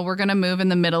example, we're going to move in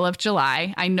the middle of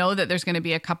July. I know that there's going to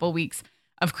be a couple weeks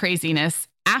of craziness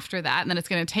after that, and then it's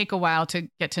going to take a while to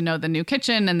get to know the new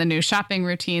kitchen and the new shopping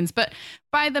routines. But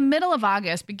by the middle of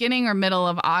August, beginning or middle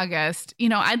of August,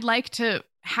 I'd like to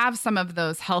have some of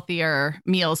those healthier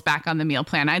meals back on the meal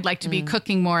plan. I'd like to be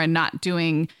cooking more and not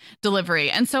doing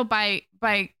delivery. And so by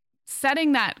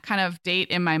setting that kind of date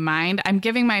in my mind, I'm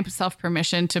giving myself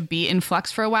permission to be in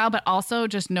flux for a while, but also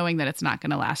just knowing that it's not going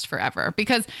to last forever.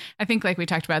 Because I think, like we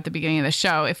talked about at the beginning of the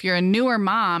show, if you're a newer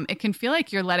mom, it can feel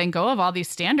like you're letting go of all these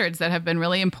standards that have been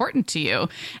really important to you.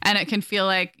 And it can feel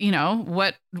like,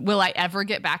 what will I ever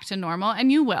get back to normal?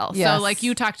 And you will. Yes. So like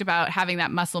you talked about having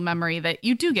that muscle memory that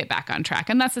you do get back on track.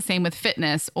 And that's the same with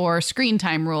fitness or screen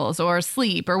time rules or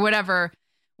sleep or whatever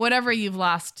you've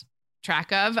lost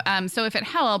track of. So if it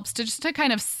helps to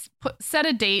kind of set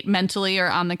a date mentally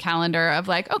or on the calendar of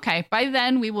like, okay, by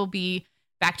then we will be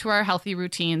back to our healthy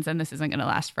routines and this isn't going to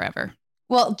last forever.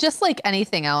 Well, just like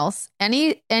anything else,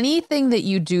 anything that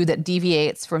you do that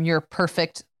deviates from your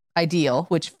perfect ideal,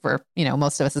 which for,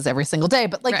 most of us is every single day,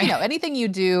 but like, right. Anything you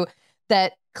do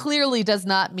that clearly does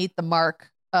not meet the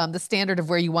mark, the standard of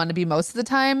where you want to be most of the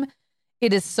time,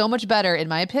 it is so much better, in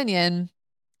my opinion,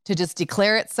 to just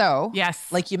declare it so.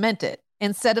 Yes. Like you meant it,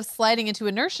 instead of sliding into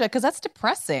inertia, because that's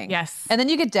depressing. Yes. And then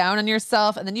you get down on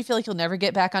yourself and then you feel like you'll never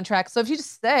get back on track. So if you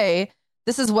just say,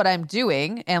 this is what I'm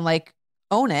doing and like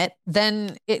own it,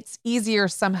 then it's easier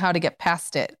somehow to get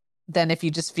past it than if you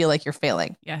just feel like you're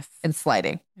failing. Yes. And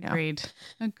sliding. Agreed.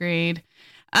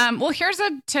 Well, here's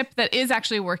a tip that is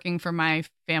actually working for my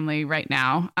family right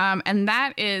now. And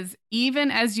that is,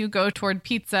 even as you go toward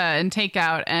pizza and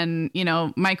takeout and,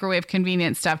 microwave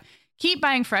convenience stuff, keep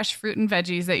buying fresh fruit and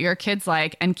veggies that your kids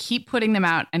like and keep putting them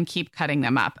out and keep cutting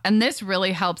them up. And this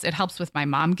really helps. It helps with my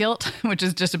mom guilt, which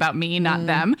is just about me, not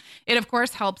them. It, of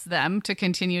course, helps them to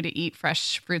continue to eat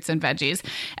fresh fruits and veggies.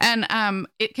 And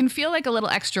it can feel like a little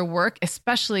extra work,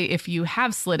 especially if you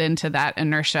have slid into that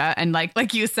inertia. And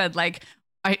like you said, like,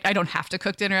 I don't have to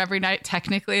cook dinner every night.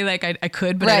 Technically, like I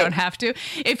could, but right. I don't have to.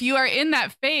 If you are in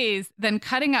that phase, then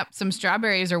cutting up some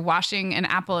strawberries or washing an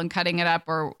apple and cutting it up,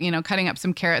 or, cutting up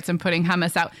some carrots and putting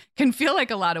hummus out can feel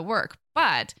like a lot of work.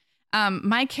 But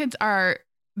my kids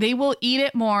they will eat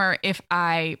it more if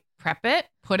I prep it,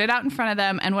 put it out in front of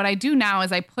them. And what I do now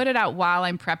is I put it out while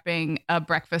I'm prepping a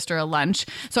breakfast or a lunch.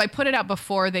 So I put it out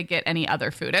before they get any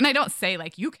other food. And I don't say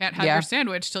like, you can't have your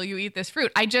sandwich till you eat this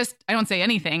fruit. I don't say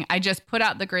anything. I just put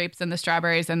out the grapes and the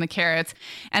strawberries and the carrots,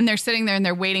 and they're sitting there and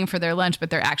they're waiting for their lunch, but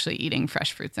they're actually eating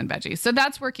fresh fruits and veggies. So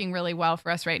that's working really well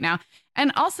for us right now.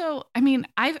 And also,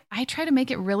 I try to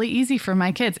make it really easy for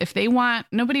my kids. If they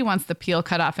nobody wants the peel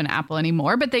cut off an apple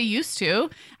anymore, but they used to.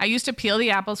 I used to peel the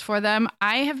apples for them.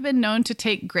 I have been known to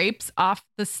take grapes off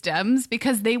the stems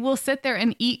because they will sit there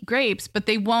and eat grapes, but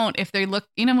they won't if they look,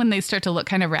 when they start to look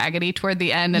kind of raggedy toward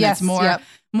the end and it's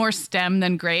more stem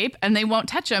than grape, and they won't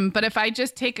touch them. But if I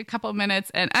just take a couple minutes,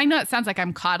 and I know it sounds like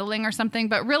I'm coddling or something,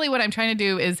 but really what I'm trying to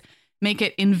do is make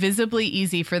it invisibly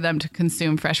easy for them to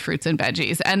consume fresh fruits and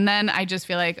veggies. And then I just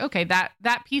feel like, okay, that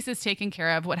piece is taken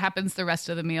care of. What happens the rest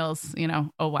of the meals,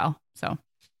 oh, well. So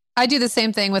I do the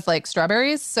same thing with like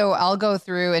strawberries. So I'll go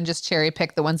through and just cherry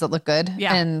pick the ones that look good.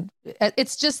 Yeah. And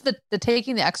it's just the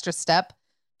taking the extra step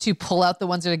to pull out the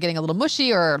ones that are getting a little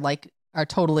mushy or like are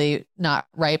totally not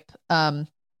ripe.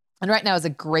 And right now is a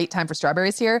great time for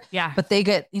strawberries here. Yeah. But they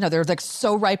get, they're like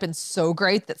so ripe and so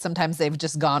great that sometimes they've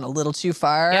just gone a little too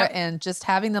far. Yep. And just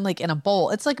having them like in a bowl,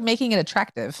 it's like making it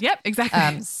attractive. Yep,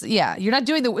 exactly. So yeah. You're not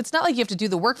doing it's not like you have to do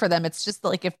the work for them. It's just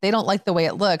like if they don't like the way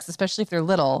it looks, especially if they're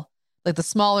little, like the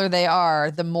smaller they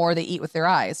are, the more they eat with their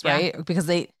eyes, right? Yeah. Because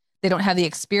they don't have the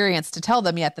experience to tell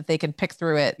them yet that they can pick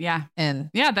through it. Yeah.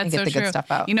 And that's get so the true. Good stuff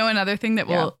out. Another thing that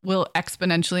will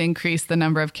exponentially increase the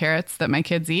number of carrots that my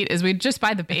kids eat is we just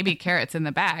buy the baby carrots in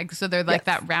the bag. So they're like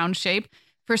that round shape.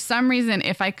 For some reason,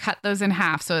 if I cut those in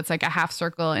half, so it's like a half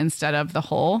circle instead of the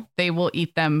whole, they will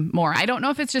eat them more. I don't know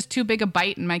if it's just too big a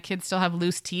bite and my kids still have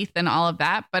loose teeth and all of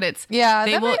that, but I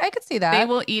could see that. They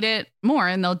will eat it more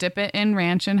and they'll dip it in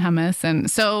ranch and hummus. And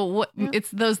so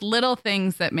it's those little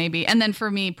things that maybe, and then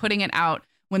for me, putting it out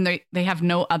when they have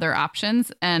no other options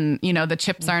and, the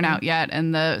chips aren't out yet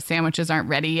and the sandwiches aren't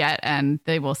ready yet, and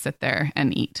they will sit there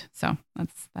and eat. So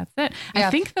that's it. Yeah.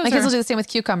 I think my kids will do the same with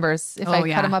cucumbers. If I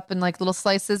cut them up in like little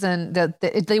slices and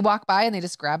they walk by and they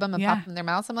just grab them and pop them in their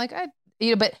mouths, I'm like,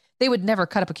 but they would never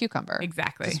cut up a cucumber.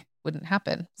 Exactly. wouldn't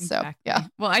happen. So, Exactly. yeah.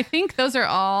 Well, I think those are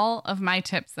all of my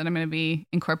tips that I'm going to be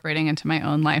incorporating into my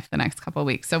own life the next couple of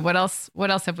weeks. So what else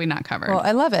have we not covered? Well,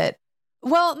 I love it.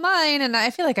 Well, mine, and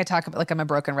I feel like I talk about, like I'm a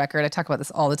broken record. I talk about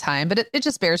this all the time, but it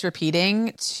just bears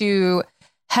repeating to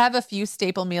have a few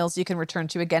staple meals you can return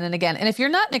to again and again. And if you're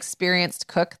not an experienced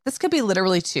cook, this could be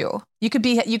literally 2. You could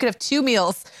have 2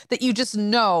 meals that you just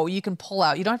know you can pull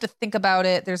out. You don't have to think about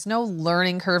it. There's no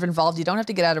learning curve involved. You don't have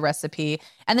to get out a recipe.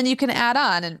 And then you can add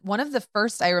on. And one of the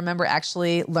first I remember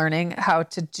actually learning how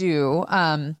to do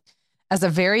as a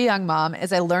very young mom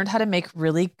is I learned how to make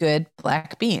really good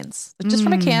black beans just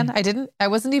from a can. I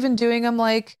wasn't even doing them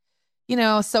like,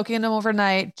 soaking them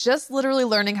overnight, just literally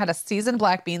learning how to season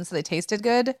black beans so they tasted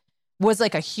good was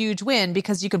like a huge win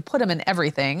because you could put them in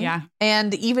everything. Yeah.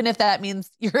 And even if that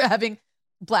means you're having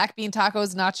black bean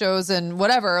tacos, nachos, and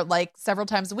whatever, like several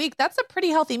times a week, that's a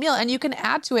pretty healthy meal. And you can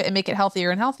add to it and make it healthier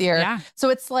and healthier. Yeah. So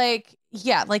it's like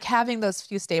having those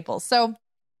few staples. So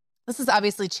this has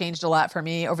obviously changed a lot for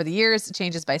me over the years. It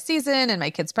changes by season and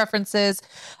my kids' preferences.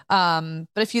 But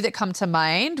a few that come to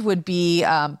mind would be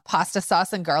pasta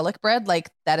sauce and garlic bread.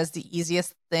 Like that is the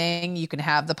easiest thing. You can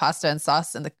have the pasta and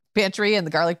sauce in the pantry and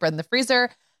the garlic bread in the freezer.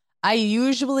 I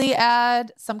usually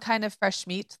add some kind of fresh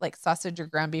meat like sausage or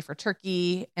ground beef or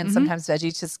turkey and sometimes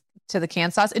veggies to the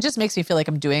canned sauce. It just makes me feel like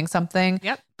I'm doing something.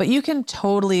 Yep. But you can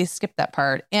totally skip that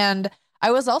part. And I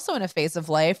was also in a phase of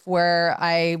life where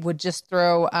I would just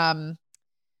throw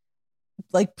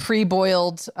like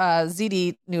pre-boiled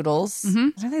ziti noodles.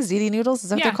 Are they ziti noodles?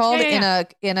 Is that what they're called? And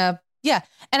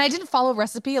I didn't follow a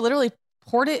recipe. I literally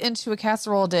poured it into a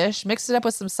casserole dish, mixed it up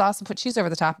with some sauce and put cheese over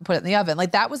the top and put it in the oven.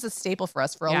 Like that was a staple for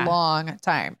us for a long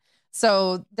time.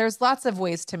 So there's lots of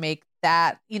ways to make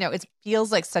that, it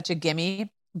feels like such a gimme,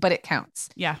 but it counts.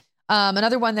 Yeah.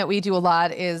 Another one that we do a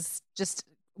lot is just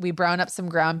we brown up some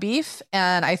ground beef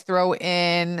and I throw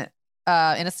in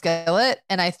a skillet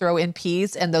and I throw in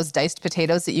peas and those diced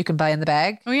potatoes that you can buy in the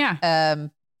bag. Oh yeah.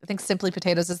 I think Simply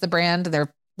Potatoes is the brand.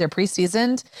 They're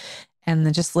pre-seasoned and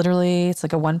then just literally it's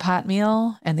like a 1-pot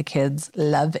meal and the kids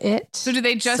love it. So do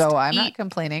they just So I'm not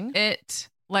complaining. It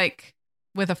like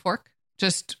with a fork?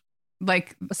 Just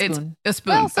like a spoon. It's a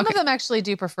spoon. Well, some of them actually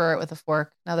do prefer it with a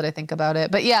fork now that I think about it.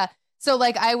 But yeah, so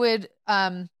like I would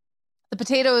the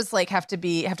potatoes like have to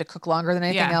cook longer than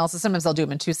anything else. So sometimes I'll do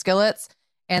them in 2 skillets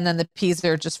and then the peas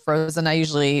are just frozen. I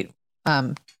usually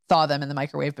thaw them in the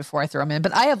microwave before I throw them in.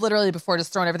 But I have literally before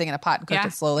just thrown everything in a pot and cooked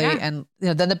it slowly. Yeah. And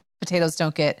then the potatoes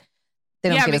don't get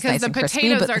as nice and crispy. Yeah, because the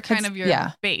potatoes are kind of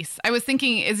your base. I was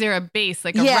thinking, is there a base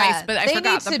like a rice? But I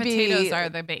forgot the potatoes are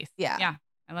the base. Yeah.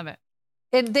 I love it.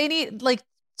 And they need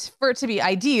for it to be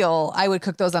ideal, I would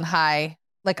cook those on high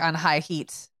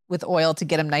heat with oil to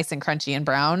get them nice and crunchy and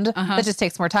browned. That just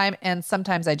takes more time. And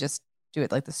sometimes I just do it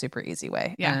like the super easy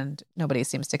way and nobody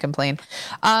seems to complain.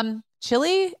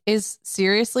 Chili is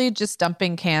seriously just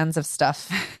dumping cans of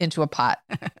stuff into a pot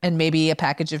and maybe a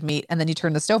package of meat. And then you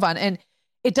turn the stove on and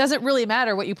it doesn't really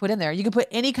matter what you put in there. You can put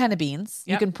any kind of beans.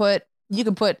 Yep. You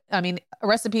can put, I mean, a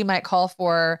recipe might call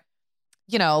for,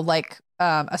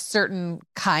 a certain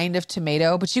kind of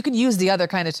tomato, but you can use the other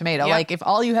kind of tomato. Yep. Like if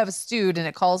all you have is stewed and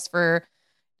it calls for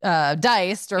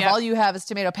diced, or if all you have is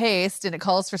tomato paste and it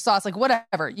calls for sauce, like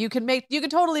whatever, you can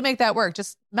totally make that work.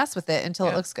 Just mess with it until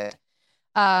it looks good.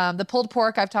 The pulled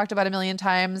pork I've talked about a million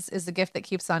times is the gift that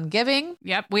keeps on giving.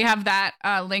 Yep. We have that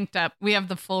linked up. We have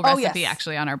the full recipe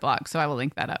actually on our blog. So I will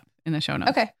link that up in the show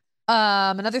notes. Okay.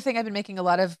 Another thing I've been making a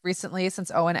lot of recently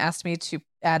since Owen asked me to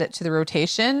add it to the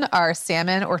rotation are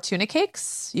salmon or tuna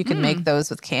cakes. You can make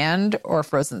those with canned or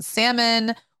frozen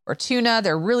salmon or tuna.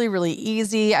 They're really, really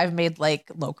easy. I've made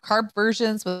like low carb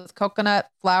versions with coconut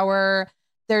flour.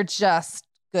 They're just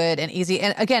good and easy.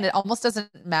 And again, it almost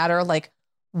doesn't matter like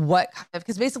what kind of,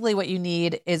 because basically what you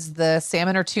need is the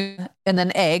salmon or tuna and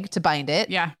then egg to bind it.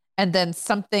 Yeah. And then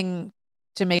something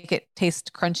to make it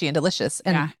taste crunchy and delicious.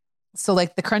 And so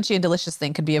like the crunchy and delicious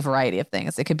thing could be a variety of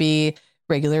things. It could be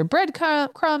regular bread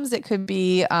crumbs. It could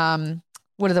be,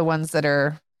 what are the ones that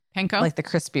are panko? Like the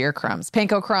crispier crumbs,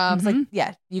 panko crumbs. Like,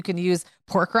 you can use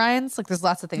pork rinds. Like there's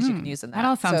lots of things you can use in that. That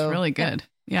all sounds really good.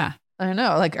 Yeah. I don't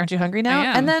know. Like, aren't you hungry now? I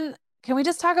am. And then can we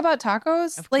just talk about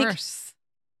tacos? Of course.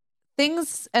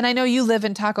 Things, and I know you live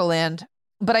in taco land,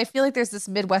 but I feel like there's this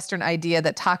Midwestern idea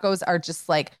that tacos are just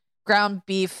like ground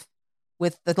beef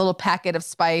with the little packet of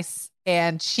spice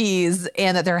and cheese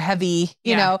and that they're heavy,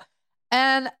 you know?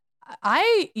 And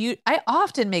I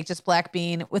often make just black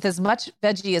bean with as much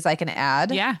veggie as I can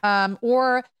add. Yeah.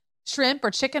 Or shrimp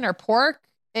or chicken or pork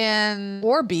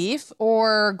or beef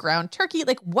or ground turkey,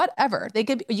 like whatever.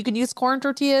 You can use corn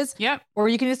tortillas. Yep. Or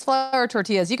you can use flour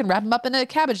tortillas. You can wrap them up in a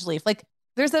cabbage leaf. Like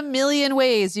There's a million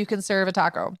ways you can serve a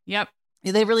taco. Yep.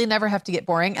 They really never have to get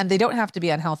boring, and they don't have to be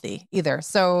unhealthy either.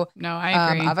 So no,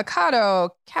 I agree.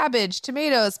 Avocado, cabbage,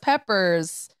 tomatoes,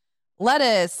 peppers,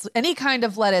 lettuce, any kind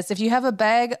of lettuce. If you have a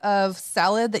bag of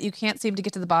salad that you can't seem to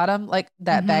get to the bottom, like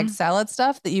that bagged salad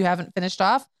stuff that you haven't finished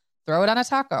off, throw it on a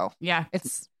taco. Yeah.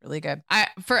 It's really good.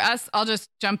 For us, I'll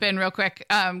just jump in real quick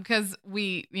because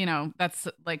we, that's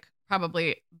like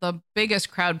probably the biggest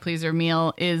crowd pleaser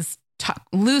meal is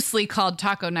loosely called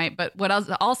taco night. But what else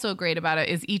also great about it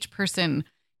is each person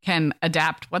can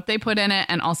adapt what they put in it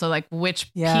and also like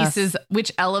which pieces,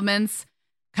 which elements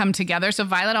come together. So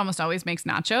Violet almost always makes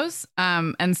nachos.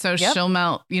 And so she'll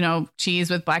melt,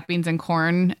 cheese with black beans and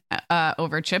corn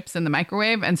over chips in the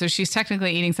microwave. And so she's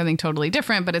technically eating something totally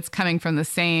different, but it's coming from the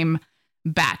same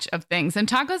batch of things. And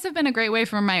tacos have been a great way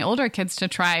for my older kids to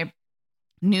try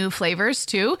new flavors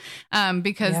too,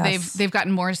 because they've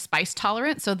gotten more spice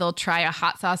tolerant. So they'll try a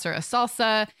hot sauce or a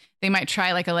salsa. They might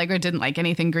try like Allegra didn't like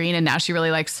anything green and now she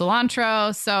really likes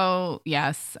cilantro. So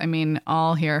yes, I mean,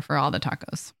 all here for all the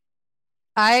tacos.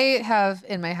 I have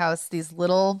in my house these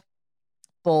little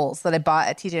bowls that I bought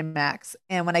at TJ Maxx.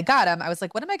 And when I got them, I was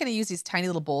like, what am I going to use these tiny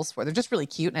little bowls for? They're just really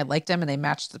cute. And I liked them and they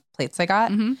matched the plates I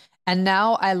got. And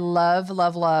now I love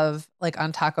like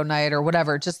on taco night or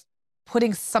whatever, just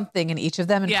putting something in each of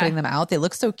them and putting them out. They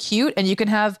look so cute. And you can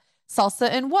have salsa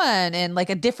in one and like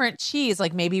a different cheese,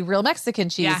 like maybe real Mexican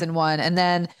cheese in one. And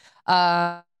then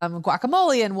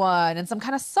guacamole in one and some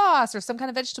kind of sauce or some kind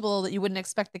of vegetable that you wouldn't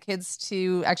expect the kids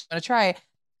to actually want to try.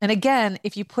 And again,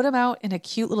 if you put them out in a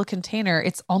cute little container,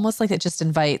 it's almost like it just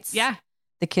invites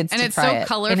the kids to try it. And it's so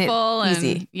colorful and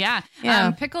easy.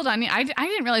 Pickled onion. I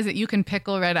didn't realize that you can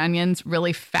pickle red onions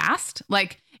really fast.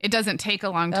 Like it doesn't take a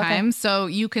long time. So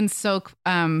you can soak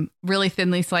really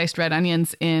thinly sliced red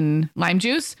onions in lime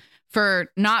juice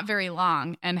for not very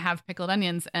long and have pickled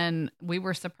onions. And we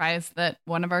were surprised that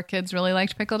one of our kids really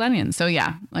liked pickled onions. So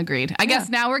yeah, agreed. I guess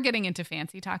now we're getting into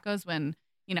fancy tacos when,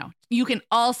 you can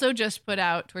also just put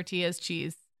out tortillas,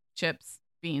 cheese, chips,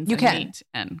 beans, meat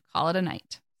and call it a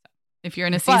night. So if you're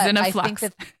in a season of Flux.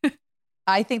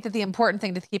 I think that the important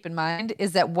thing to keep in mind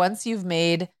is that once you've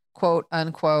made quote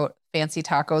unquote fancy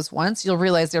tacos once, you'll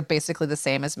realize they're basically the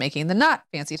same as making the not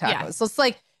fancy tacos. Yeah. So it's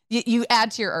like, you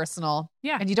add to your arsenal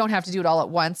and you don't have to do it all at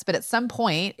once. But at some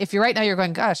point, if you're right now, you're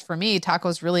going, gosh, for me,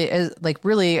 tacos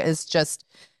really is just,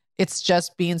 it's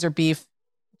just beans or beef,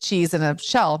 cheese in a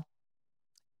shell.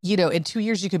 In 2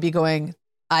 years, you could be going,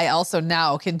 I also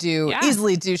now can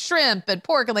easily do shrimp and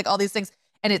pork and like all these things.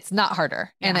 And it's not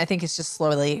harder. Yeah. And I think it's just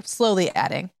slowly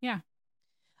adding. Yeah.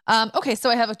 Okay,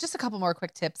 so I have just a couple more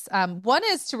quick tips. One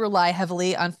is to rely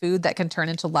heavily on food that can turn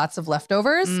into lots of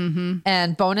leftovers.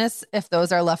 And bonus, if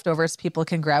those are leftovers, people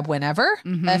can grab whenever.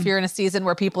 If you're in a season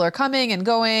where people are coming and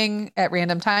going at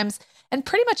random times. And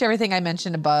pretty much everything I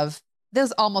mentioned above,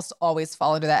 those almost always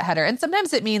fall into that header. And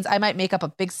sometimes it means I might make up a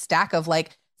big stack of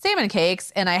like salmon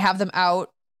cakes and I have them out.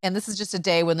 And this is just a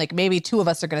day when like maybe 2 of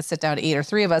us are going to sit down to eat or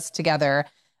 3 of us together.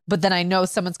 But then I know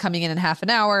someone's coming in half an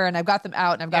hour and I've got them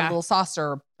out and I've got a little sauce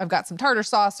or I've got some tartar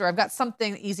sauce or I've got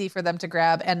something easy for them to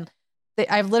grab. And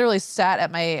I've literally sat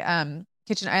at my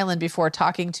kitchen island before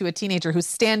talking to a teenager who's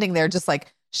standing there just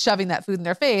like shoving that food in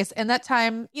their face. And that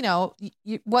time,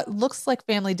 what looks like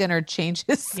family dinner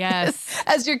changes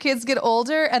as your kids get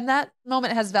older. And that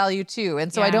moment has value too.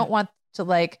 And so I don't want to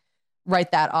like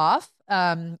write that off.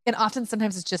 And often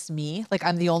sometimes it's just me, like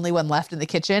I'm the only one left in the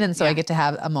kitchen. And so I get to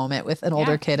have a moment with an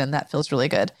older kid and that feels really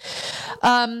good.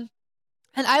 And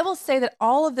I will say that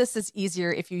all of this is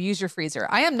easier if you use your freezer.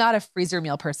 I am not a freezer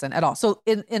meal person at all. So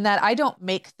in that I don't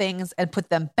make things and put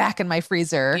them back in my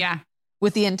freezer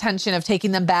with the intention of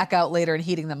taking them back out later and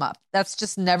heating them up. That's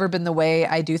just never been the way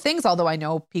I do things. Although I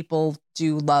know people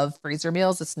do love freezer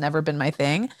meals. It's never been my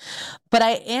thing, but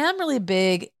I am really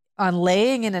big on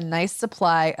laying in a nice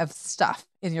supply of stuff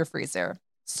in your freezer.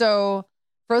 So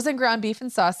frozen ground beef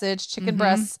and sausage, chicken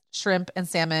breasts, shrimp, and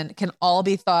salmon can all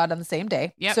be thawed on the same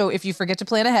day. So if you forget to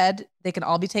plan ahead, they can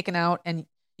all be taken out and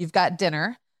you've got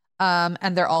dinner.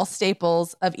 And they're all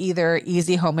staples of either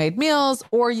easy homemade meals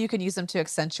or you can use them to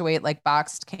accentuate like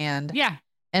boxed, canned,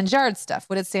 and jarred stuff.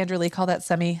 What did Sandra Lee call that?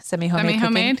 Semi-homemade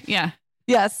Semi-homemade? Cooking? Yeah.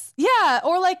 Yes. Yeah.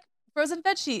 Or like frozen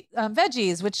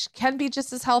veggies, which can be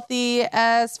just as healthy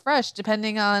as fresh,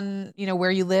 depending on,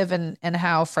 where you live and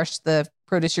how fresh the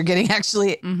produce you're getting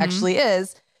actually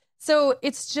is. So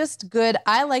it's just good.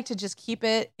 I like to just keep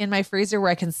it in my freezer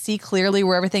where I can see clearly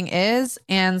where everything is.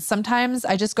 And sometimes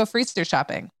I just go freezer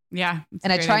shopping. Yeah.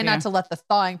 And I try not to let the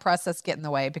thawing process get in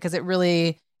the way because it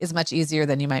is much easier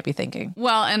than you might be thinking.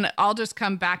 Well, and I'll just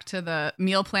come back to the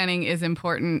meal planning is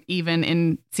important even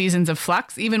in seasons of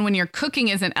flux, even when your cooking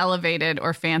isn't elevated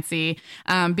or fancy,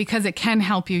 because it can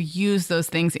help you use those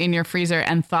things in your freezer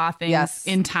and thaw things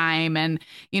in time. And,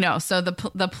 so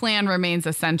the plan remains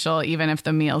essential, even if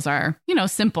the meals are,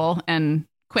 simple and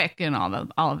quick and all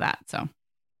of that. So.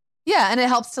 Yeah, and it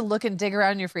helps to look and dig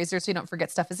around in your freezer so you don't forget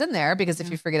stuff is in there, because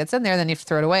if you forget it's in there, then you have to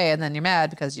throw it away and then you're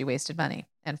mad because you wasted money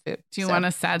and food. Do you want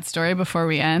a sad story before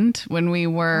we end? When we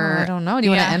were... I don't know. Do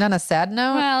you want to end on a sad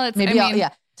note?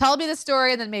 Well, tell me the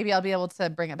story and then maybe I'll be able to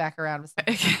bring it back around with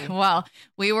something. Well,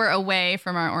 we were away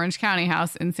from our Orange County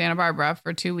house in Santa Barbara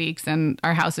for 2 weeks, and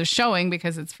our house is showing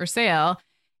because it's for sale.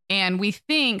 And we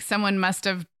think someone must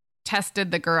have tested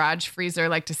the garage freezer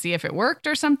to see if it worked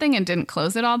or something and didn't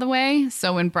close it all the way.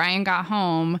 So when Brian got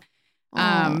home,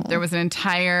 there was an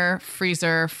entire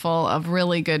freezer full of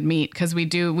really good meat, because we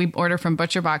order from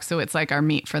Butcher Box, so it's like our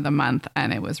meat for the month,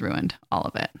 and it was ruined, all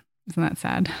of it. Isn't that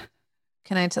sad?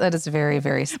 That is very,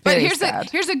 very, very but sad.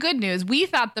 Here's a good news. We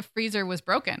thought the freezer was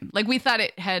broken. We thought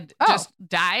it had just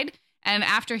died. And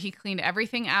after he cleaned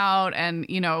everything out and,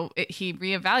 he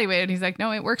reevaluated, he's like,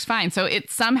 no, it works fine. So it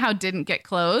somehow didn't get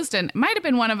closed, and it might have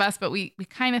been one of us, but we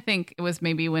kind of think it was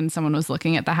maybe when someone was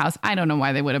looking at the house. I don't know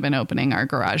why they would have been opening our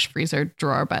garage freezer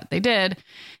drawer, but they did.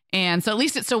 And so at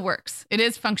least it still works. It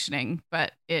is functioning,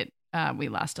 but we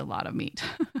lost a lot of meat.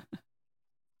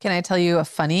 Can I tell you a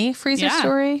funny freezer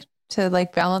story to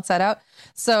balance that out?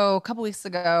 So a couple weeks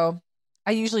ago,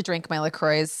 I usually drink my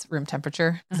LaCroix room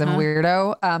temperature because I'm a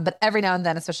weirdo. But every now and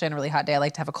then, especially on a really hot day, I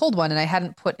like to have a cold one. And I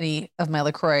hadn't put any of my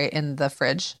LaCroix in the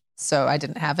fridge, so I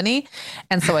didn't have any.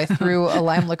 And so I threw a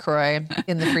lime LaCroix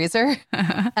in the freezer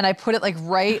and I put it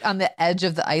right on the edge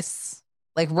of the ice,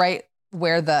 right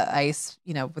where the ice,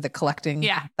 where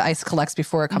the ice collects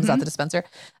before it comes out the dispenser.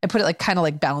 I put it kind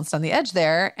of balanced on the edge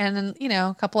there. And then,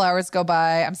 a couple hours go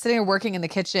by. I'm sitting there working in the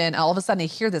kitchen. All of a sudden I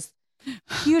hear this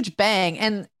huge bang,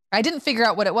 and I didn't figure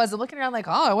out what it was. I'm looking around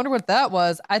I wonder what that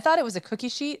was. I thought it was a cookie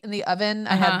sheet in the oven.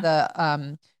 I had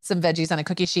the some veggies on a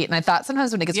cookie sheet, and I thought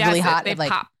sometimes when it gets really hot, it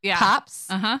pop. pops.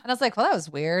 And I was like, well, that was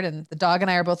weird. And the dog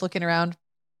and I are both looking around.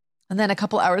 And then a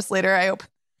couple hours later, I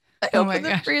open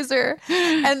the freezer,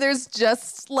 and there's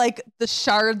just the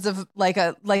shards of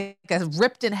a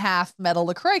ripped in half metal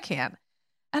LaCroix can.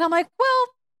 And I'm like,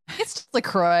 well, it's just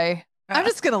LaCroix. I'm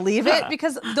just gonna leave it,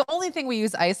 because the only thing we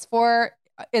use ice for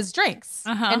is drinks.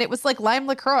 And it was lime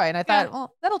LaCroix. And I thought,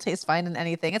 well, that'll taste fine in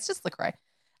anything. It's just LaCroix.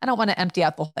 I don't want to empty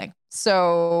out the whole thing.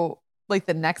 So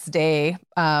the next day,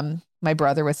 my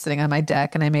brother was sitting on my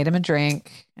deck and I made him a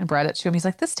drink and brought it to him. He's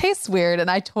like, this tastes weird.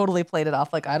 And I totally played it off.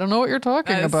 I don't know what you're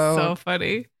talking about. So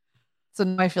funny. So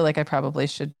now I feel like I probably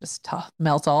should just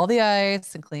melt all the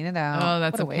ice and clean it out. Oh,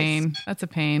 that's a pain. That's a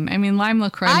pain. I mean, lime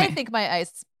LaCroix. I think my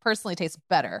ice personally tastes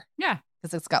better. Yeah.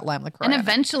 Because it's got lime LaCroix. And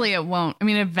eventually it won't. I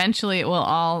mean, eventually it will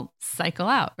all cycle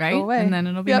out, right? Go away. And then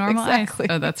it'll be normal ice.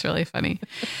 Oh, that's really funny.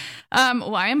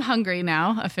 Well, I am hungry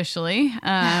now, officially.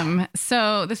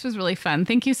 So this was really fun.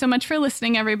 Thank you so much for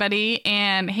listening, everybody.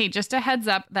 And hey, just a heads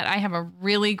up that I have a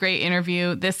really great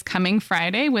interview this coming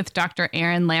Friday with Dr.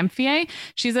 Erin Lamphier.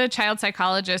 She's a child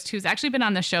psychologist who's actually been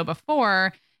on the show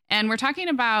before. And we're talking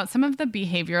about some of the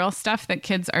behavioral stuff that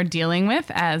kids are dealing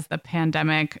with as the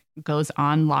pandemic goes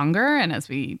on longer. And as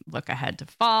we look ahead to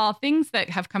fall, things that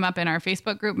have come up in our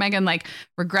Facebook group, Megan, like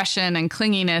regression and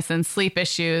clinginess and sleep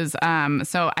issues.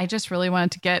 So I just really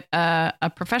wanted to get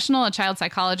a professional, a child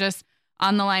psychologist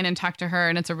on the line and talk to her.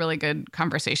 And it's a really good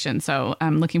conversation. So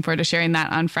I'm looking forward to sharing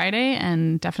that on Friday,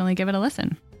 and definitely give it a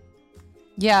listen.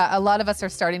 Yeah, a lot of us are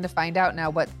starting to find out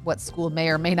now what school may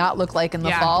or may not look like in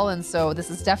the fall. And so this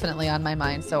is definitely on my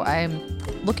mind. So I'm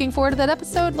looking forward to that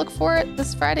episode. Look for it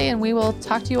this Friday, and we will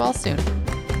talk to you all soon.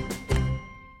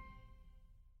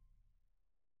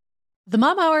 The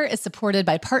Mom Hour is supported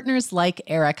by partners like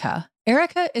Erica.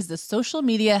 Erica is the social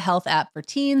media health app for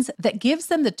teens that gives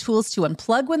them the tools to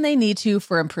unplug when they need to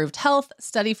for improved health,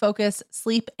 study focus,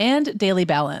 sleep, and daily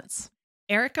balance.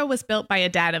 Erica was built by a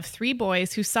dad of 3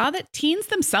 boys who saw that teens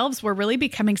themselves were really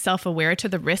becoming self-aware to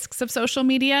the risks of social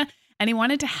media, and he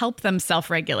wanted to help them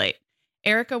self-regulate.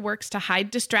 Erica works to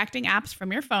hide distracting apps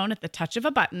from your phone at the touch of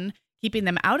a button, keeping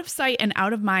them out of sight and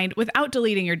out of mind without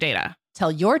deleting your data.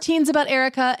 Tell your teens about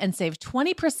Erica and save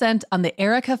 20% on the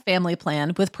Erica family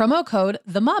plan with promo code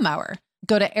TheMomHour.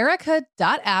 Go to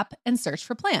erica.app and search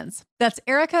for plans. That's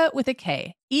Erica with a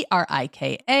K,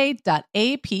 ERIKA.app,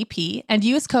 and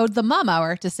use code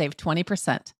TheMomHour to save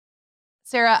 20%.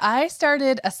 Sarah, I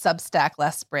started a Substack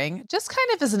last spring, just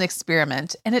kind of as an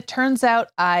experiment, and it turns out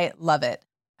I love it.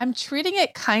 I'm treating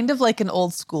it kind of like an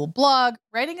old school blog,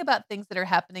 writing about things that are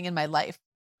happening in my life.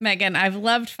 Megan, I've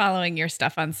loved following your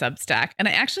stuff on Substack, and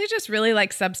I actually just really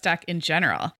like Substack in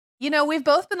general. You know, we've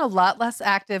both been a lot less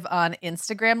active on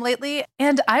Instagram lately,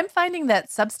 and I'm finding that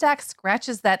Substack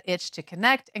scratches that itch to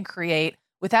connect and create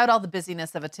without all the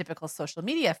busyness of a typical social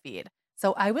media feed.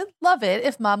 So I would love it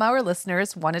if Mom Hour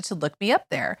listeners wanted to look me up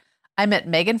there. I'm at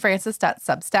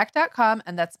meganfrancis.substack.com,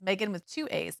 and that's Megan with 2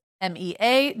 A's,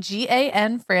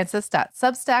 MEAGAN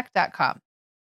Francis.substack.com.